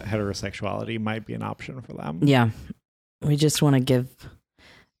think that heterosexuality might be an option for them. Yeah. We just want to give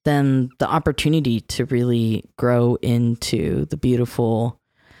them the opportunity to really grow into the beautiful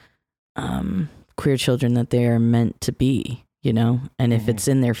queer children that they are meant to be, you know? And if it's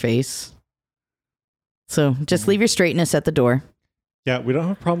in their face. So just leave your straightness at the door. Yeah, we don't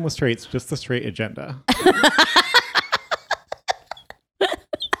have a problem with straights, just the straight agenda.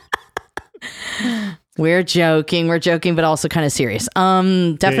 We're joking, but also kind of serious.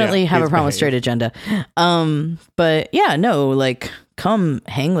 Definitely have a problem with straight agenda. But yeah, no, like, come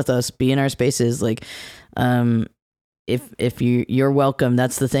hang with us, be in our spaces. Like, if you're welcome.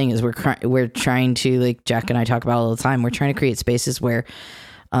 That's the thing, is we're trying to, like Jack and I talk about all the time, we're trying to create spaces where,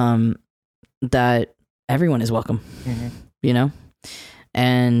 that everyone is welcome, you know?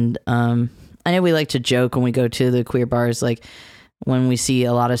 And, I know we like to joke when we go to the queer bars, like, when we see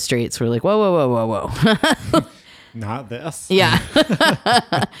a lot of straights, we're like, whoa. Not this. Yeah.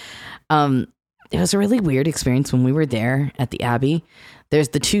 It was a really weird experience when we were there at the Abbey. There's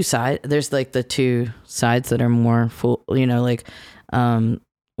the two sides. There's like the two sides that are more full, you know, like,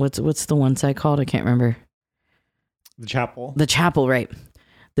 what's the one side called? I can't remember. The chapel. The chapel, right.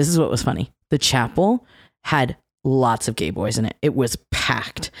 This is what was funny. The chapel had lots of gay boys in it. It was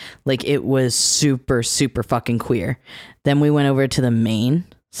packed. Like, it was super, super fucking queer. Then we went over to the main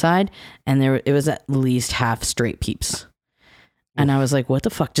side, and it was at least half straight peeps. And I was like, what the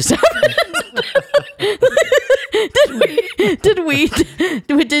fuck just happened? Did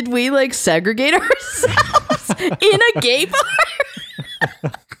we like segregate ourselves in a gay bar?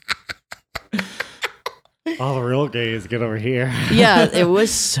 All the real gays get over here. Yeah, it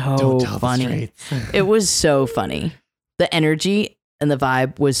was so Don't tell funny. It was so funny. The energy and the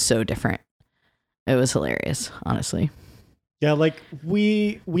vibe was so different. It was hilarious, honestly. Yeah, like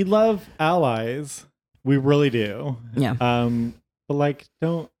we love allies. We really do. Yeah. But like,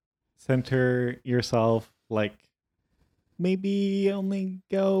 don't center yourself. Like, maybe only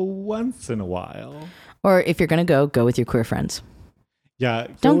go once in a while. Or if you're gonna go with your queer friends. Yeah.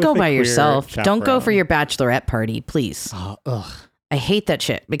 Don't go by yourself. Chaperone. Don't go for your bachelorette party, please. Oh, ugh. I hate that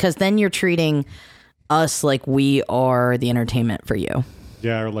shit, because then you're treating us like we are the entertainment for you.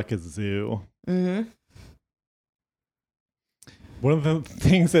 Yeah, or like a zoo. Mm-hmm. One of the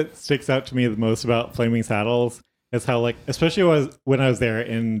things that sticks out to me the most about Flaming Saddles is how, like, especially when I was there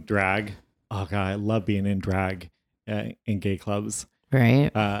in drag. Oh god, I love being in drag in gay clubs. Right.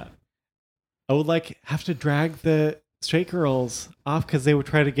 I would like have to drag the straight girls off because they would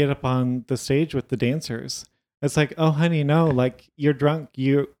try to get up on the stage with the dancers. It's like, oh honey, no, like, you're drunk.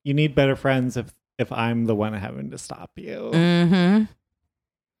 You need better friends if I'm the one having to stop you. Mm-hmm.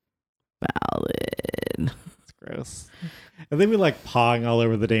 Valid. It's gross. And they'd be like pawing all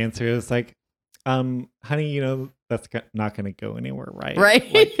over the dancers, like, honey, you know that's not going to go anywhere, right?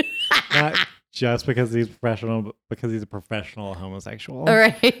 Right. Like, not just because he's professional, but because he's a professional homosexual. All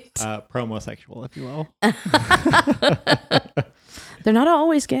right. Promosexual, if you will. They're not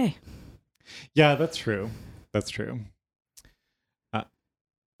always gay. Yeah, that's true. That's true.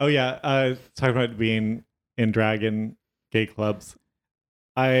 Talking about being in drag in gay clubs.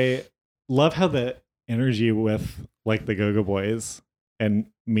 I love how the energy with like the Go-Go Boys and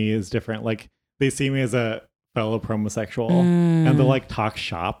me is different. Like, they see me as a fellow promosexual and they'll like talk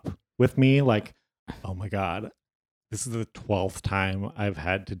shop with me. Like, oh my God, this is the 12th time I've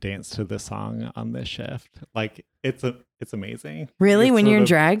had to dance to this song on this shift. Like, it's amazing. Really? It's when you're in of,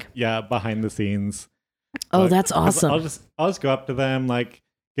 drag? Yeah, behind the scenes. Oh, Like, that's awesome. I'll just go up to them, like,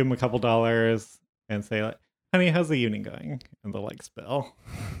 give them a couple dollars and say, like, honey, how's the evening going? And they'll like spill.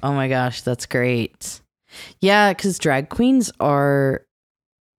 Oh my gosh, that's great. Yeah, because drag queens are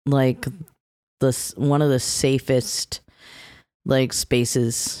like one of the safest like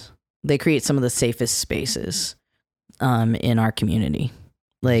spaces. They create some of the safest spaces in our community.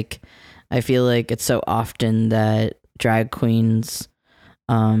 Like, I feel like it's so often that drag queens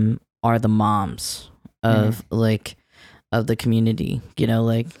are the moms of like of the community. You know,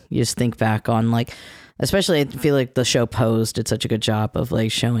 like you just think back on like, especially I feel like the show Pose did such a good job of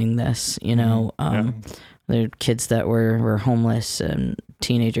like showing this. You know, there are kids that were homeless and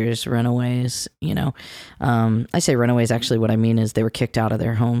teenagers, runaways. You know, I say runaways. Actually, what I mean is they were kicked out of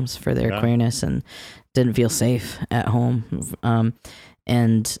their homes for their queerness and didn't feel safe at home.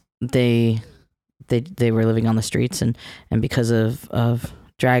 And they were living on the streets, and because of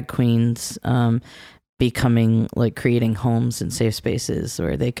drag queens becoming like creating homes and safe spaces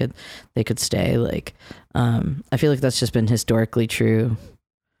where they could stay. Like I feel like that's just been historically true.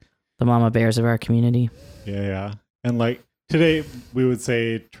 The mama bears of our community. Yeah. And like today we would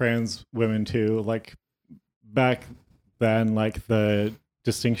say trans women too. Like back then, like the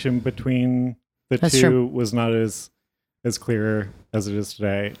distinction between the That's two true. was not as clear as it is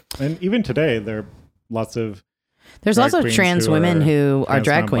today. And even today, there are lots of there's drag also queens trans women who are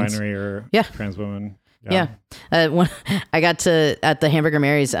drag queens. Or trans women. Yeah. When I got to at the Hamburger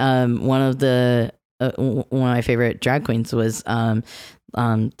Mary's, one of my favorite drag queens was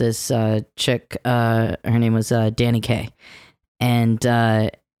this chick. Her name was Danny K, and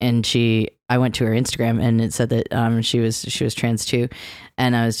I went to her Instagram and it said that she was trans too,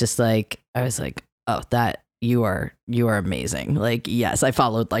 and I was like, oh, that you are amazing. Like, yes, I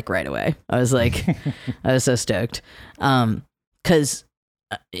followed like right away. I was like, I was so stoked, because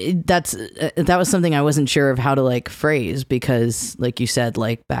that was something I wasn't sure of how to like phrase, because like you said,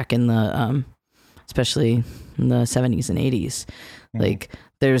 like back in the especially in the 70s and 80s, like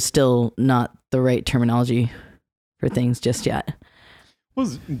there's still not the right terminology for things just yet. It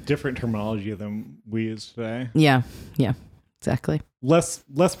was different terminology than we use today. Yeah, exactly. Less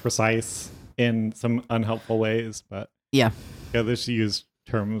precise in some unhelpful ways, but they just use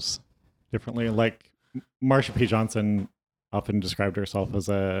terms differently. Like Marsha P. Johnson often described herself as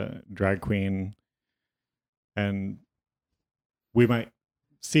a drag queen, and we might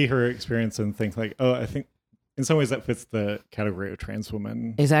see her experience and think like, oh, I think in some ways that fits the category of trans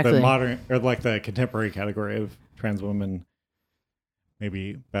woman. Exactly. The modern, or like the contemporary category of trans woman,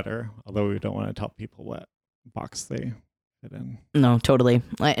 maybe better, although we don't want to tell people what box they fit in. No, totally.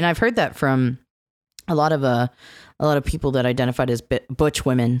 And I've heard that from a lot of people that identified as butch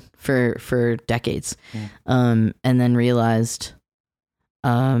women for decades, and then realized,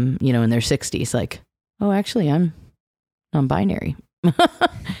 in their 60s, like, oh, actually, I'm non-binary,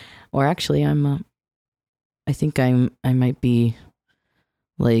 or actually, I think I might be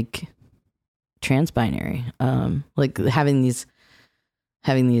like trans-binary, like having these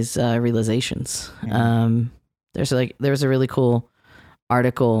realizations. There was a really cool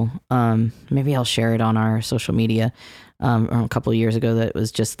article, maybe I'll share it on our social media, a couple of years ago, that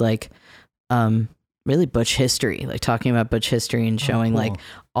was just like really butch history, like talking about butch history and showing like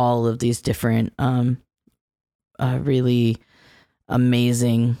all of these different really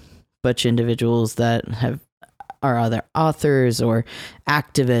amazing butch individuals that are either authors or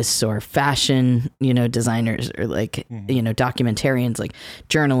activists or fashion, designers, or like, documentarians, like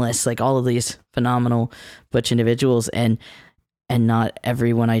journalists, like all of these phenomenal butch individuals, and not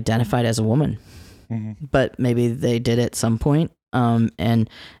everyone identified as a woman, but maybe they did at some point. And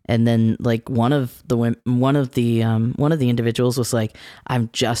then like one of the individuals was like, I'm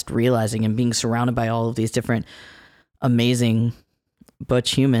just realizing and being surrounded by all of these different amazing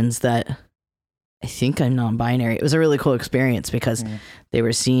butch humans that I think I'm non-binary. It was a really cool experience because they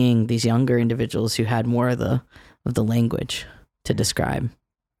were seeing these younger individuals who had more of the language to describe.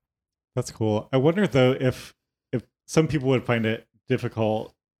 That's cool. I wonder though if some people would find it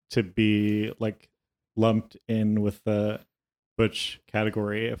difficult to be like lumped in with the butch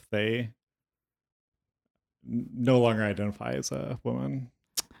category if they no longer identify as a woman.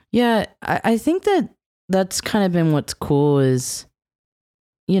 Yeah, I think that's kind of been what's cool is,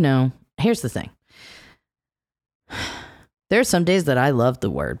 here's the thing. There are some days that I love the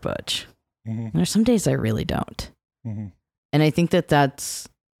word butch. There's some days I really don't. And I think that that's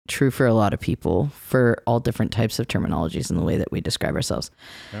true for a lot of people, for all different types of terminologies and the way that we describe ourselves.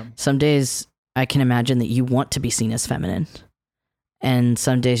 Yeah. Some days I can imagine that you want to be seen as feminine. And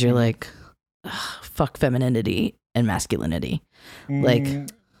some days you're like, fuck femininity and masculinity. Like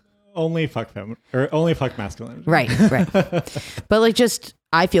only fuck only fuck masculinity. Right. But like just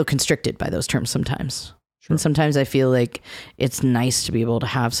I feel constricted by those terms sometimes. Sure. And sometimes I feel like it's nice to be able to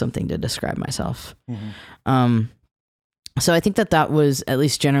have something to describe myself. So I think that was, at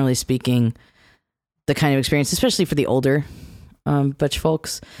least generally speaking, the kind of experience, especially for the older butch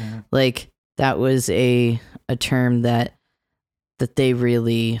folks, like that was a term that they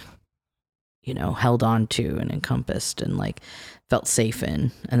really you know, held on to and encompassed and like felt safe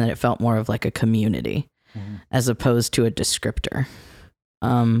in, and that it felt more of like a community as opposed to a descriptor,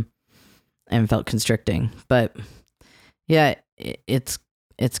 and felt constricting. But yeah, it's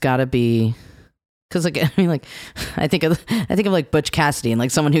gotta be, because like, I mean, like, I think of like Butch Cassidy, and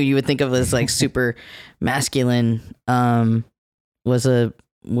like someone who you would think of as like super masculine, was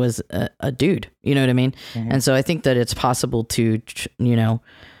a dude, you know what I mean? And so I think that it's possible to, you know,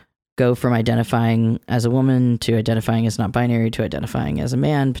 go from identifying as a woman to identifying as not binary to identifying as a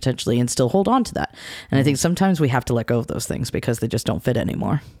man potentially, and still hold on to that. And I think sometimes we have to let go of those things because they just don't fit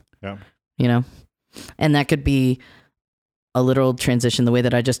anymore. Yeah. You know? And that could be a literal transition the way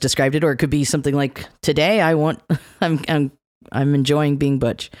that I just described it, or it could be something like, today I'm enjoying being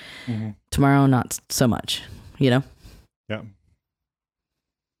Butch. Tomorrow not so much, you know? Yeah.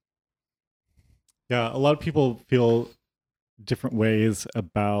 Yeah, a lot of people feel different ways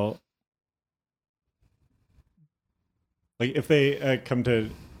about, like, if they come to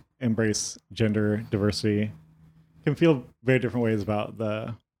embrace gender diversity, can feel very different ways about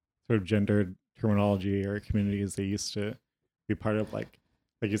the sort of gendered terminology or communities they used to be part of. Like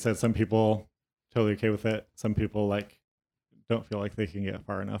you said, some people totally okay with it. Some people like don't feel like they can get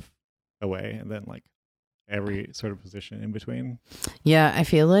far enough away, and then like every sort of position in between. Yeah, I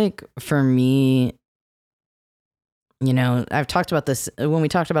feel like for me, you know, I've talked about this when we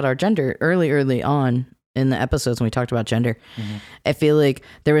talked about our gender early on in the episodes when we talked about gender. I feel like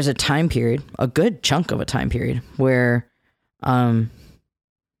there was a time period, a good chunk of a time period, where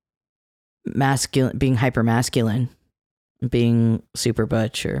masculine, being hyper masculine, being super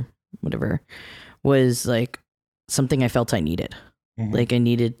butch or whatever, was like something I felt I needed. Like I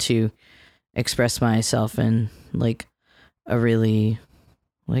needed to express myself in like a really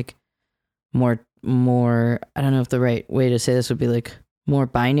like more, I don't know if the right way to say this would be like more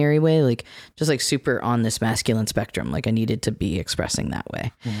binary way, like just like super on this masculine spectrum. Like I needed to be expressing that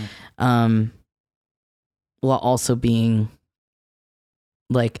way. While also being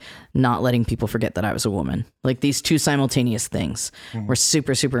like not letting people forget that I was a woman. Like these two simultaneous things were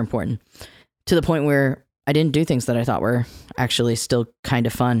super, super important, to the point where I didn't do things that I thought were actually still kind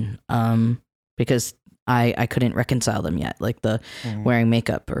of fun, because I couldn't reconcile them yet, like the wearing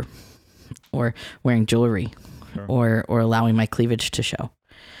makeup or wearing jewelry, or allowing my cleavage to show.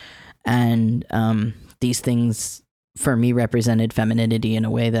 And these things for me represented femininity in a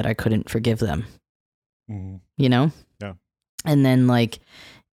way that I couldn't forgive them. You know? Yeah. And then like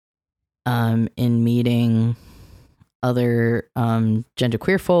in meeting other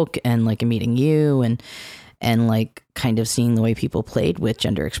genderqueer folk, and like in meeting you, and like kind of seeing the way people played with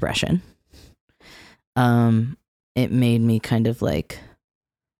gender expression, it made me kind of like,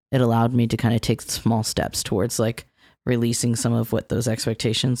 it allowed me to kind of take small steps towards like releasing some of what those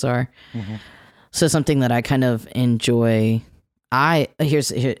expectations are. So something that I kind of enjoy, here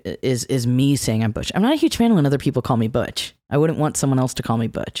is me saying I'm Butch. I'm not a huge fan when other people call me Butch. I wouldn't want someone else to call me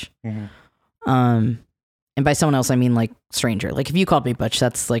Butch. And by someone else, I mean like stranger. Like if you called me Butch,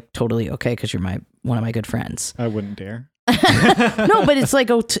 that's like totally okay, because you're one of my good friends. I wouldn't dare. No, but it's like,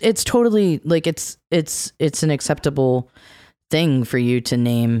 it's totally like, it's an acceptable thing for you to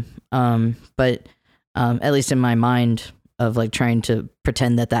name. But at least in my mind of like trying to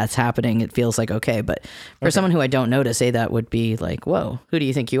pretend that that's happening, it feels like okay. But for someone who I don't know to say that would be like, whoa, who do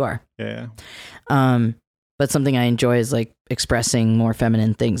you think you are? Yeah. But something I enjoy is like expressing more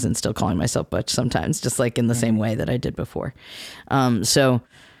feminine things and still calling myself Butch sometimes, just like in the same way that I did before. So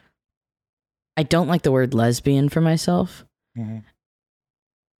I don't like the word lesbian for myself,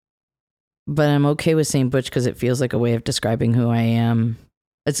 but I'm okay with saying Butch because it feels like a way of describing who I am.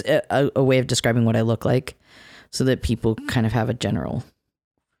 It's a way of describing what I look like, so that people kind of have a general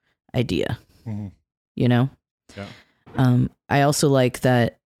idea, you know? Yeah. I also like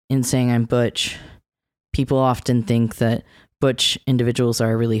that in saying I'm Butch, people often think that Butch individuals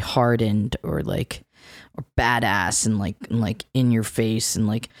are really hardened or badass and like in your face and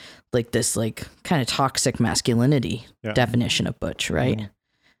like this like kind of toxic masculinity definition of Butch, right?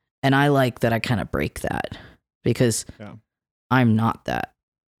 And I like that I kind of break that, because I'm not that.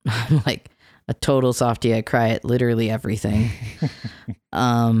 I'm like a total softie. I cry at literally everything.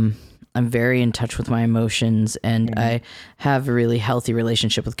 I'm very in touch with my emotions, and I have a really healthy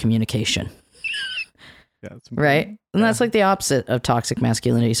relationship with communication. Right? And that's like the opposite of toxic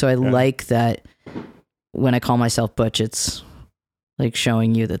masculinity. So I like that when I call myself Butch, it's like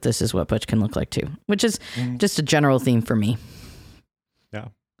showing you that this is what Butch can look like too, which is just a general theme for me. Yeah.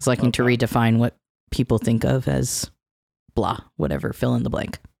 It's liking to redefine what people think of as blah, whatever, fill in the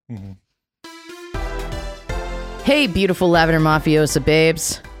blank. Hey, beautiful Lavender Mafiosa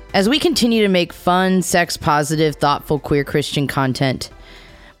babes. As we continue to make fun, sex-positive, thoughtful, queer Christian content,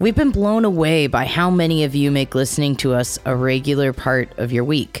 we've been blown away by how many of you make listening to us a regular part of your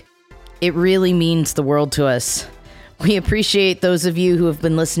week. It really means the world to us. We appreciate those of you who have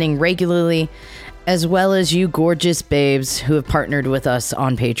been listening regularly, as well as you gorgeous babes who have partnered with us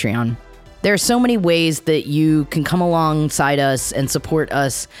on Patreon. There are so many ways that you can come alongside us and support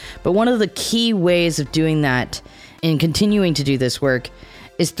us, but one of the key ways of doing that and continuing to do this work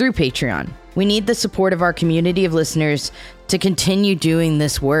is through Patreon. We need the support of our community of listeners to continue doing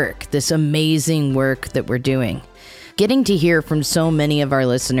this work, this amazing work that we're doing. Getting to hear from so many of our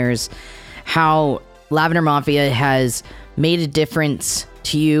listeners how Lavender Mafia has made a difference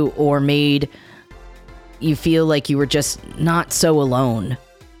to you or made you feel like you were just not so alone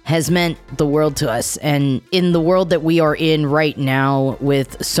has meant the world to us. And in the world that we are in right now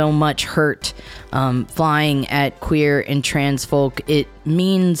with so much hurt flying at queer and trans folk, it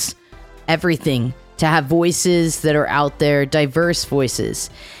means everything to have voices that are out there, diverse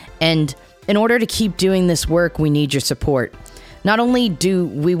voices. And in order to keep doing this work, we need your support. Not only do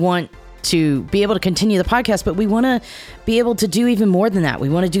we want to be able to continue the podcast, but we want to be able to do even more than that. We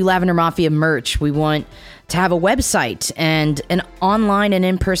want to do Lavender Mafia merch. We want to have a website and an online and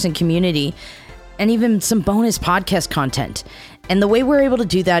in-person community and even some bonus podcast content. And the way we're able to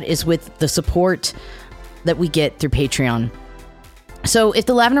do that is with the support that we get through Patreon. So if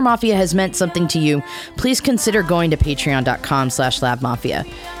the Lavender Mafia has meant something to you, please consider going to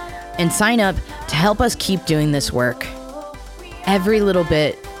patreon.com/lavmafia and sign up to help us keep doing this work. Every little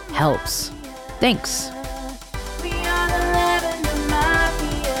bit helps. Thanks.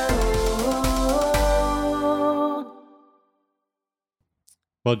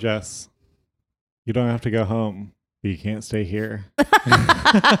 Well, Jess, you don't have to go home, but you can't stay here.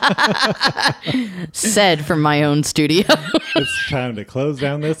 Said from my own studio. It's time to close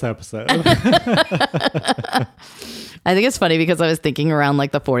down this episode. I think it's funny because I was thinking around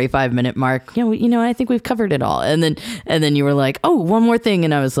like the 45-minute mark, I think we've covered it all. And then you were like, oh, one more thing.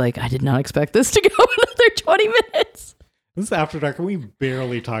 And I was like, I did not expect this to go another 20 minutes. This is After Dark, and we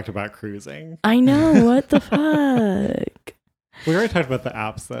barely talked about cruising. I know. What the fuck? We already talked about the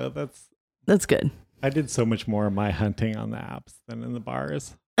apps, though. That's good. I did so much more of my hunting on the apps than in the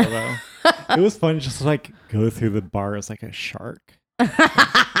bars. Although it was fun just to like go through the bars like a shark.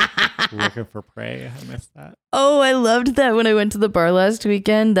 Looking for prey. I missed that. Oh, I loved that when I went to the bar last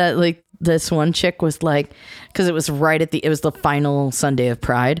weekend that like this one chick was like, because it was it was the final Sunday of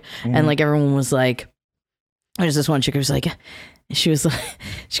Pride. Mm-hmm. And like everyone was like, there's this one chick who was like, she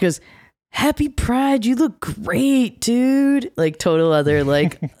goes, Happy Pride, you look great, dude. Like total other,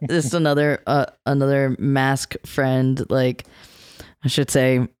 like just another mask friend, like I should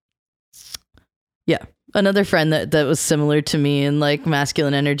say, yeah, another friend that was similar to me in like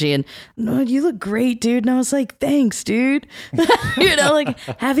masculine energy. And no, you look great, dude. And I was like, thanks, dude. Like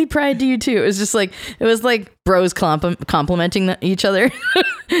happy Pride to you too. It was just like, it was like bros complimenting each other.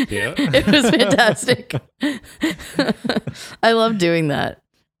 Yeah. It was fantastic. I love doing that.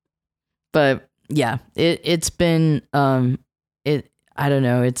 But yeah, it's been, I don't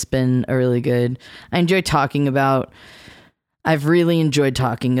know, it's been a really good, I've really enjoyed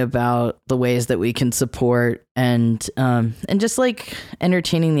talking about the ways that we can support and just like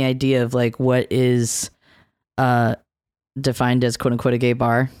entertaining the idea of like what is defined as quote unquote a gay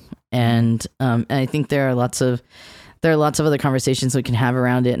bar. And I think there are lots of other conversations we can have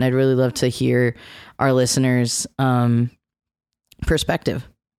around it. And I'd really love to hear our listeners' perspective.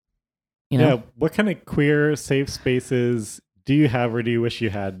 Yeah, what kind of queer safe spaces do you have or do you wish you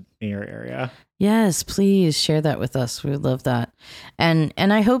had in your area? Yes, please share that with us. We would love that. And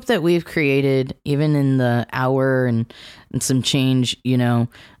I hope that we've created, even in the hour and some change,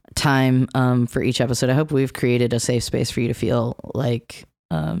 time for each episode, I hope we've created a safe space for you to feel like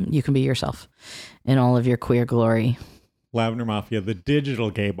you can be yourself in all of your queer glory. Lavender Mafia, the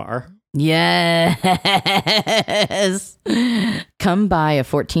digital gay bar. Yes. Come buy a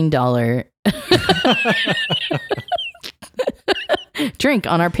 $14 drink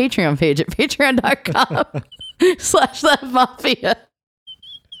on our Patreon page at patreon.com/lavmafia.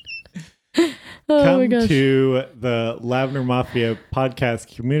 Come to the Lavender Mafia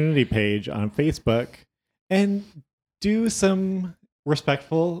podcast community page on Facebook and do some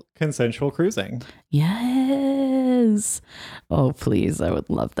respectful, consensual cruising. Yes. Oh, please. I would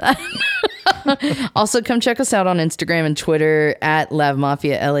love that. Also, come check us out on Instagram and Twitter at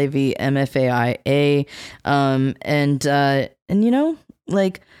lavmafia, LAVMFAIA. And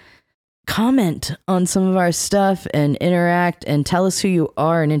comment on some of our stuff and interact and tell us who you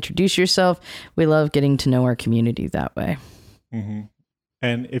are and introduce yourself. We love getting to know our community that way. Mm-hmm.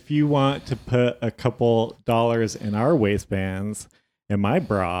 And if you want to put a couple dollars in our waistbands in my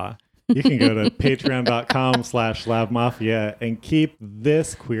bra, you can go to patreon.com/lavmafia and keep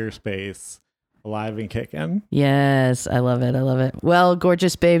this queer space alive and kicking. Yes, I love it. I love it. Well,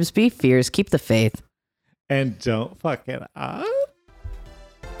 gorgeous babes, be fierce. Keep the faith. And don't fuck it up.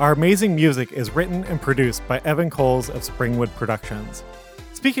 Our amazing music is written and produced by Evan Coles of Springwood Productions.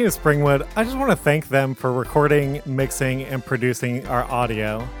 Speaking of Springwood, I just want to thank them for recording, mixing, and producing our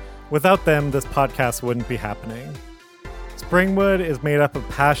audio. Without them, this podcast wouldn't be happening. Springwood is made up of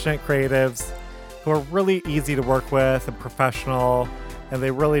passionate creatives who are really easy to work with and professional, and they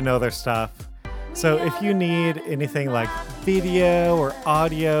really know their stuff. So if you need anything like video or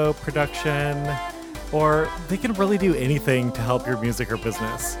audio production, or they can really do anything to help your music or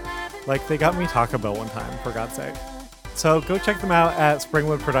business. Like they got me Taco Bell one time, for God's sake. So go check them out at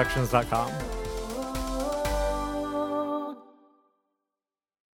springwoodproductions.com.